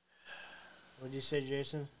 What did you say,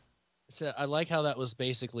 Jason? So I like how that was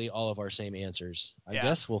basically all of our same answers. I Yeah.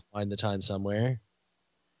 guess we'll find the time somewhere.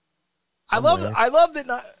 I love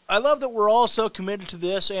that we're all so committed to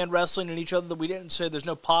this and wrestling and each other that we didn't say there's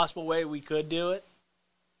no possible way we could do it.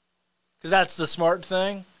 Because that's the smart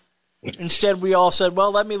thing. Instead, we all said,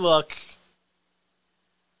 well, let me look.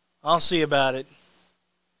 I'll see about it.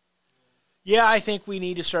 Yeah, I think we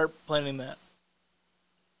need to start planning that.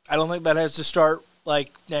 I don't think that has to start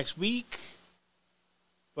like next week,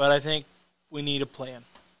 but I think we need a plan.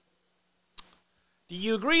 Do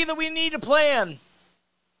you agree that we need a plan?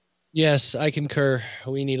 Yes, I concur.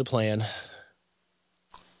 We need a plan.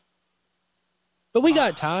 But we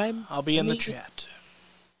got time. I'll be in the chat.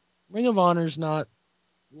 Ring of Honor's not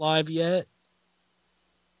live yet.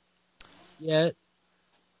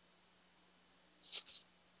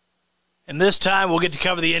 And this time we'll get to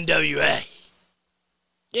cover the NWA.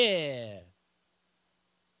 Yeah.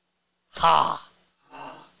 Ha!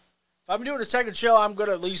 If I'm doing a second show, I'm going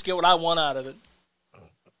to at least get what I want out of it.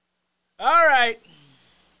 All right.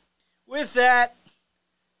 With that,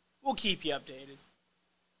 we'll keep you updated.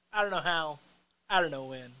 I don't know how. I don't know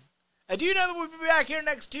when. I do know that we'll be back here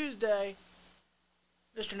next Tuesday.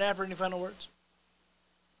 Mr. Napper, any final words?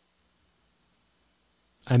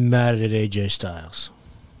 I'm mad at AJ Styles.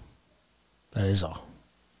 That is all.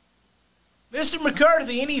 Mr.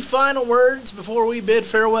 McCarthy, any final words before we bid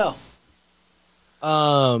farewell?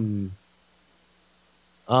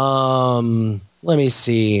 Let me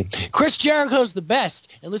see. Chris Jericho's the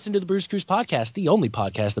best. And listen to the Bruce Cruz podcast, the only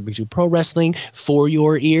podcast that brings you pro wrestling for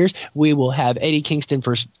your ears. We will have Eddie Kingston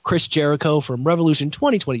for Chris Jericho from Revolution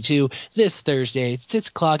 2022 this Thursday at 6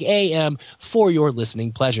 o'clock a.m. for your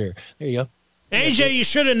listening pleasure. There you go. AJ, you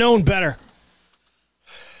should have known better.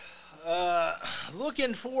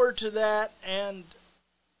 Looking forward to that. And,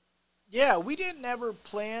 yeah, we didn't ever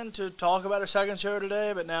plan to talk about a second show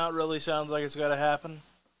today, but now it really sounds like it's got to happen.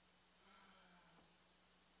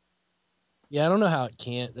 Yeah, I don't know how it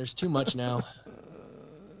can't. There's too much now.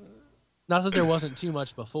 Not that there wasn't too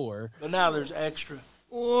much before. But now there's extra.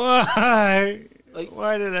 Why?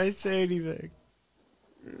 Why did I say anything?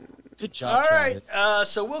 Good job. All right.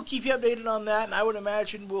 So we'll keep you updated on that, and I would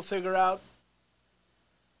imagine we'll figure out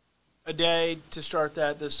a day to start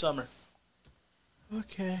that this summer.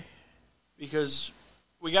 Okay. Because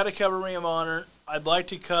we got to cover Ring of Honor. I'd like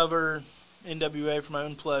to cover NWA for my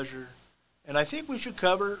own pleasure. And I think we should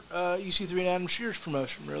cover EC3 and Adam Shearer's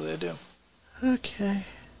promotion. Really, I do. Okay.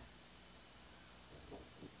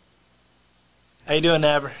 How you doing,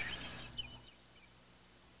 Napper? I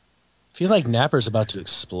feel like Napper's about to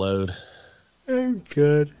explode. I'm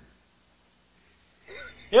good.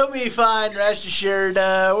 He'll be fine. Rest assured.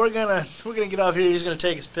 We're gonna get off here. He's gonna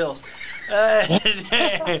take his pills.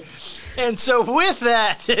 And so with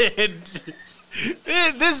that,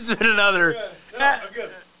 this has been another.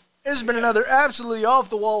 This has been another absolutely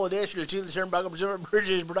off-the-wall edition of To the Turnbuckle, presented by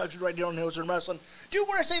Bridges Productions right here on Heel Turn Wrestling. Do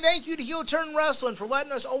want to say thank you to Heel Turn Wrestling for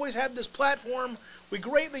letting us always have this platform. We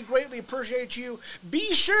greatly, greatly appreciate you.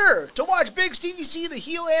 Be sure to watch Big Stevie C, the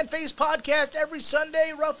Heel and Face podcast, every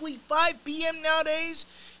Sunday, roughly 5 p.m. nowadays.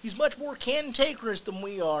 He's much more cantankerous than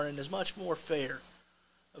we are and is much more fair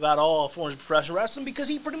about all forms of professional wrestling because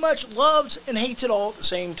he pretty much loves and hates it all at the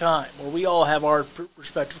same time, where we all have our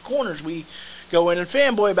respective corners we go in and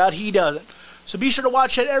fanboy about. He doesn't. So be sure to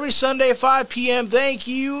watch that every Sunday at 5 p.m. Thank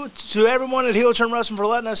you to everyone at Heel Turn Wrestling for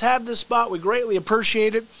letting us have this spot. We greatly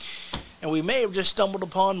appreciate it. And we may have just stumbled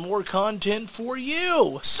upon more content for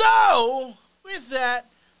you. So, with that,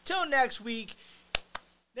 till next week,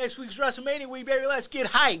 next week's WrestleMania week, baby, let's get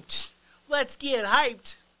hyped. Let's get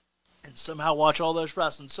hyped. And somehow watch all those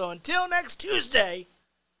wrestling. So until next Tuesday,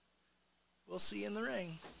 we'll see you in the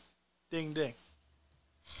ring. Ding, ding.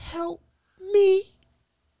 Help me.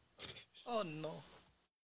 Oh, no.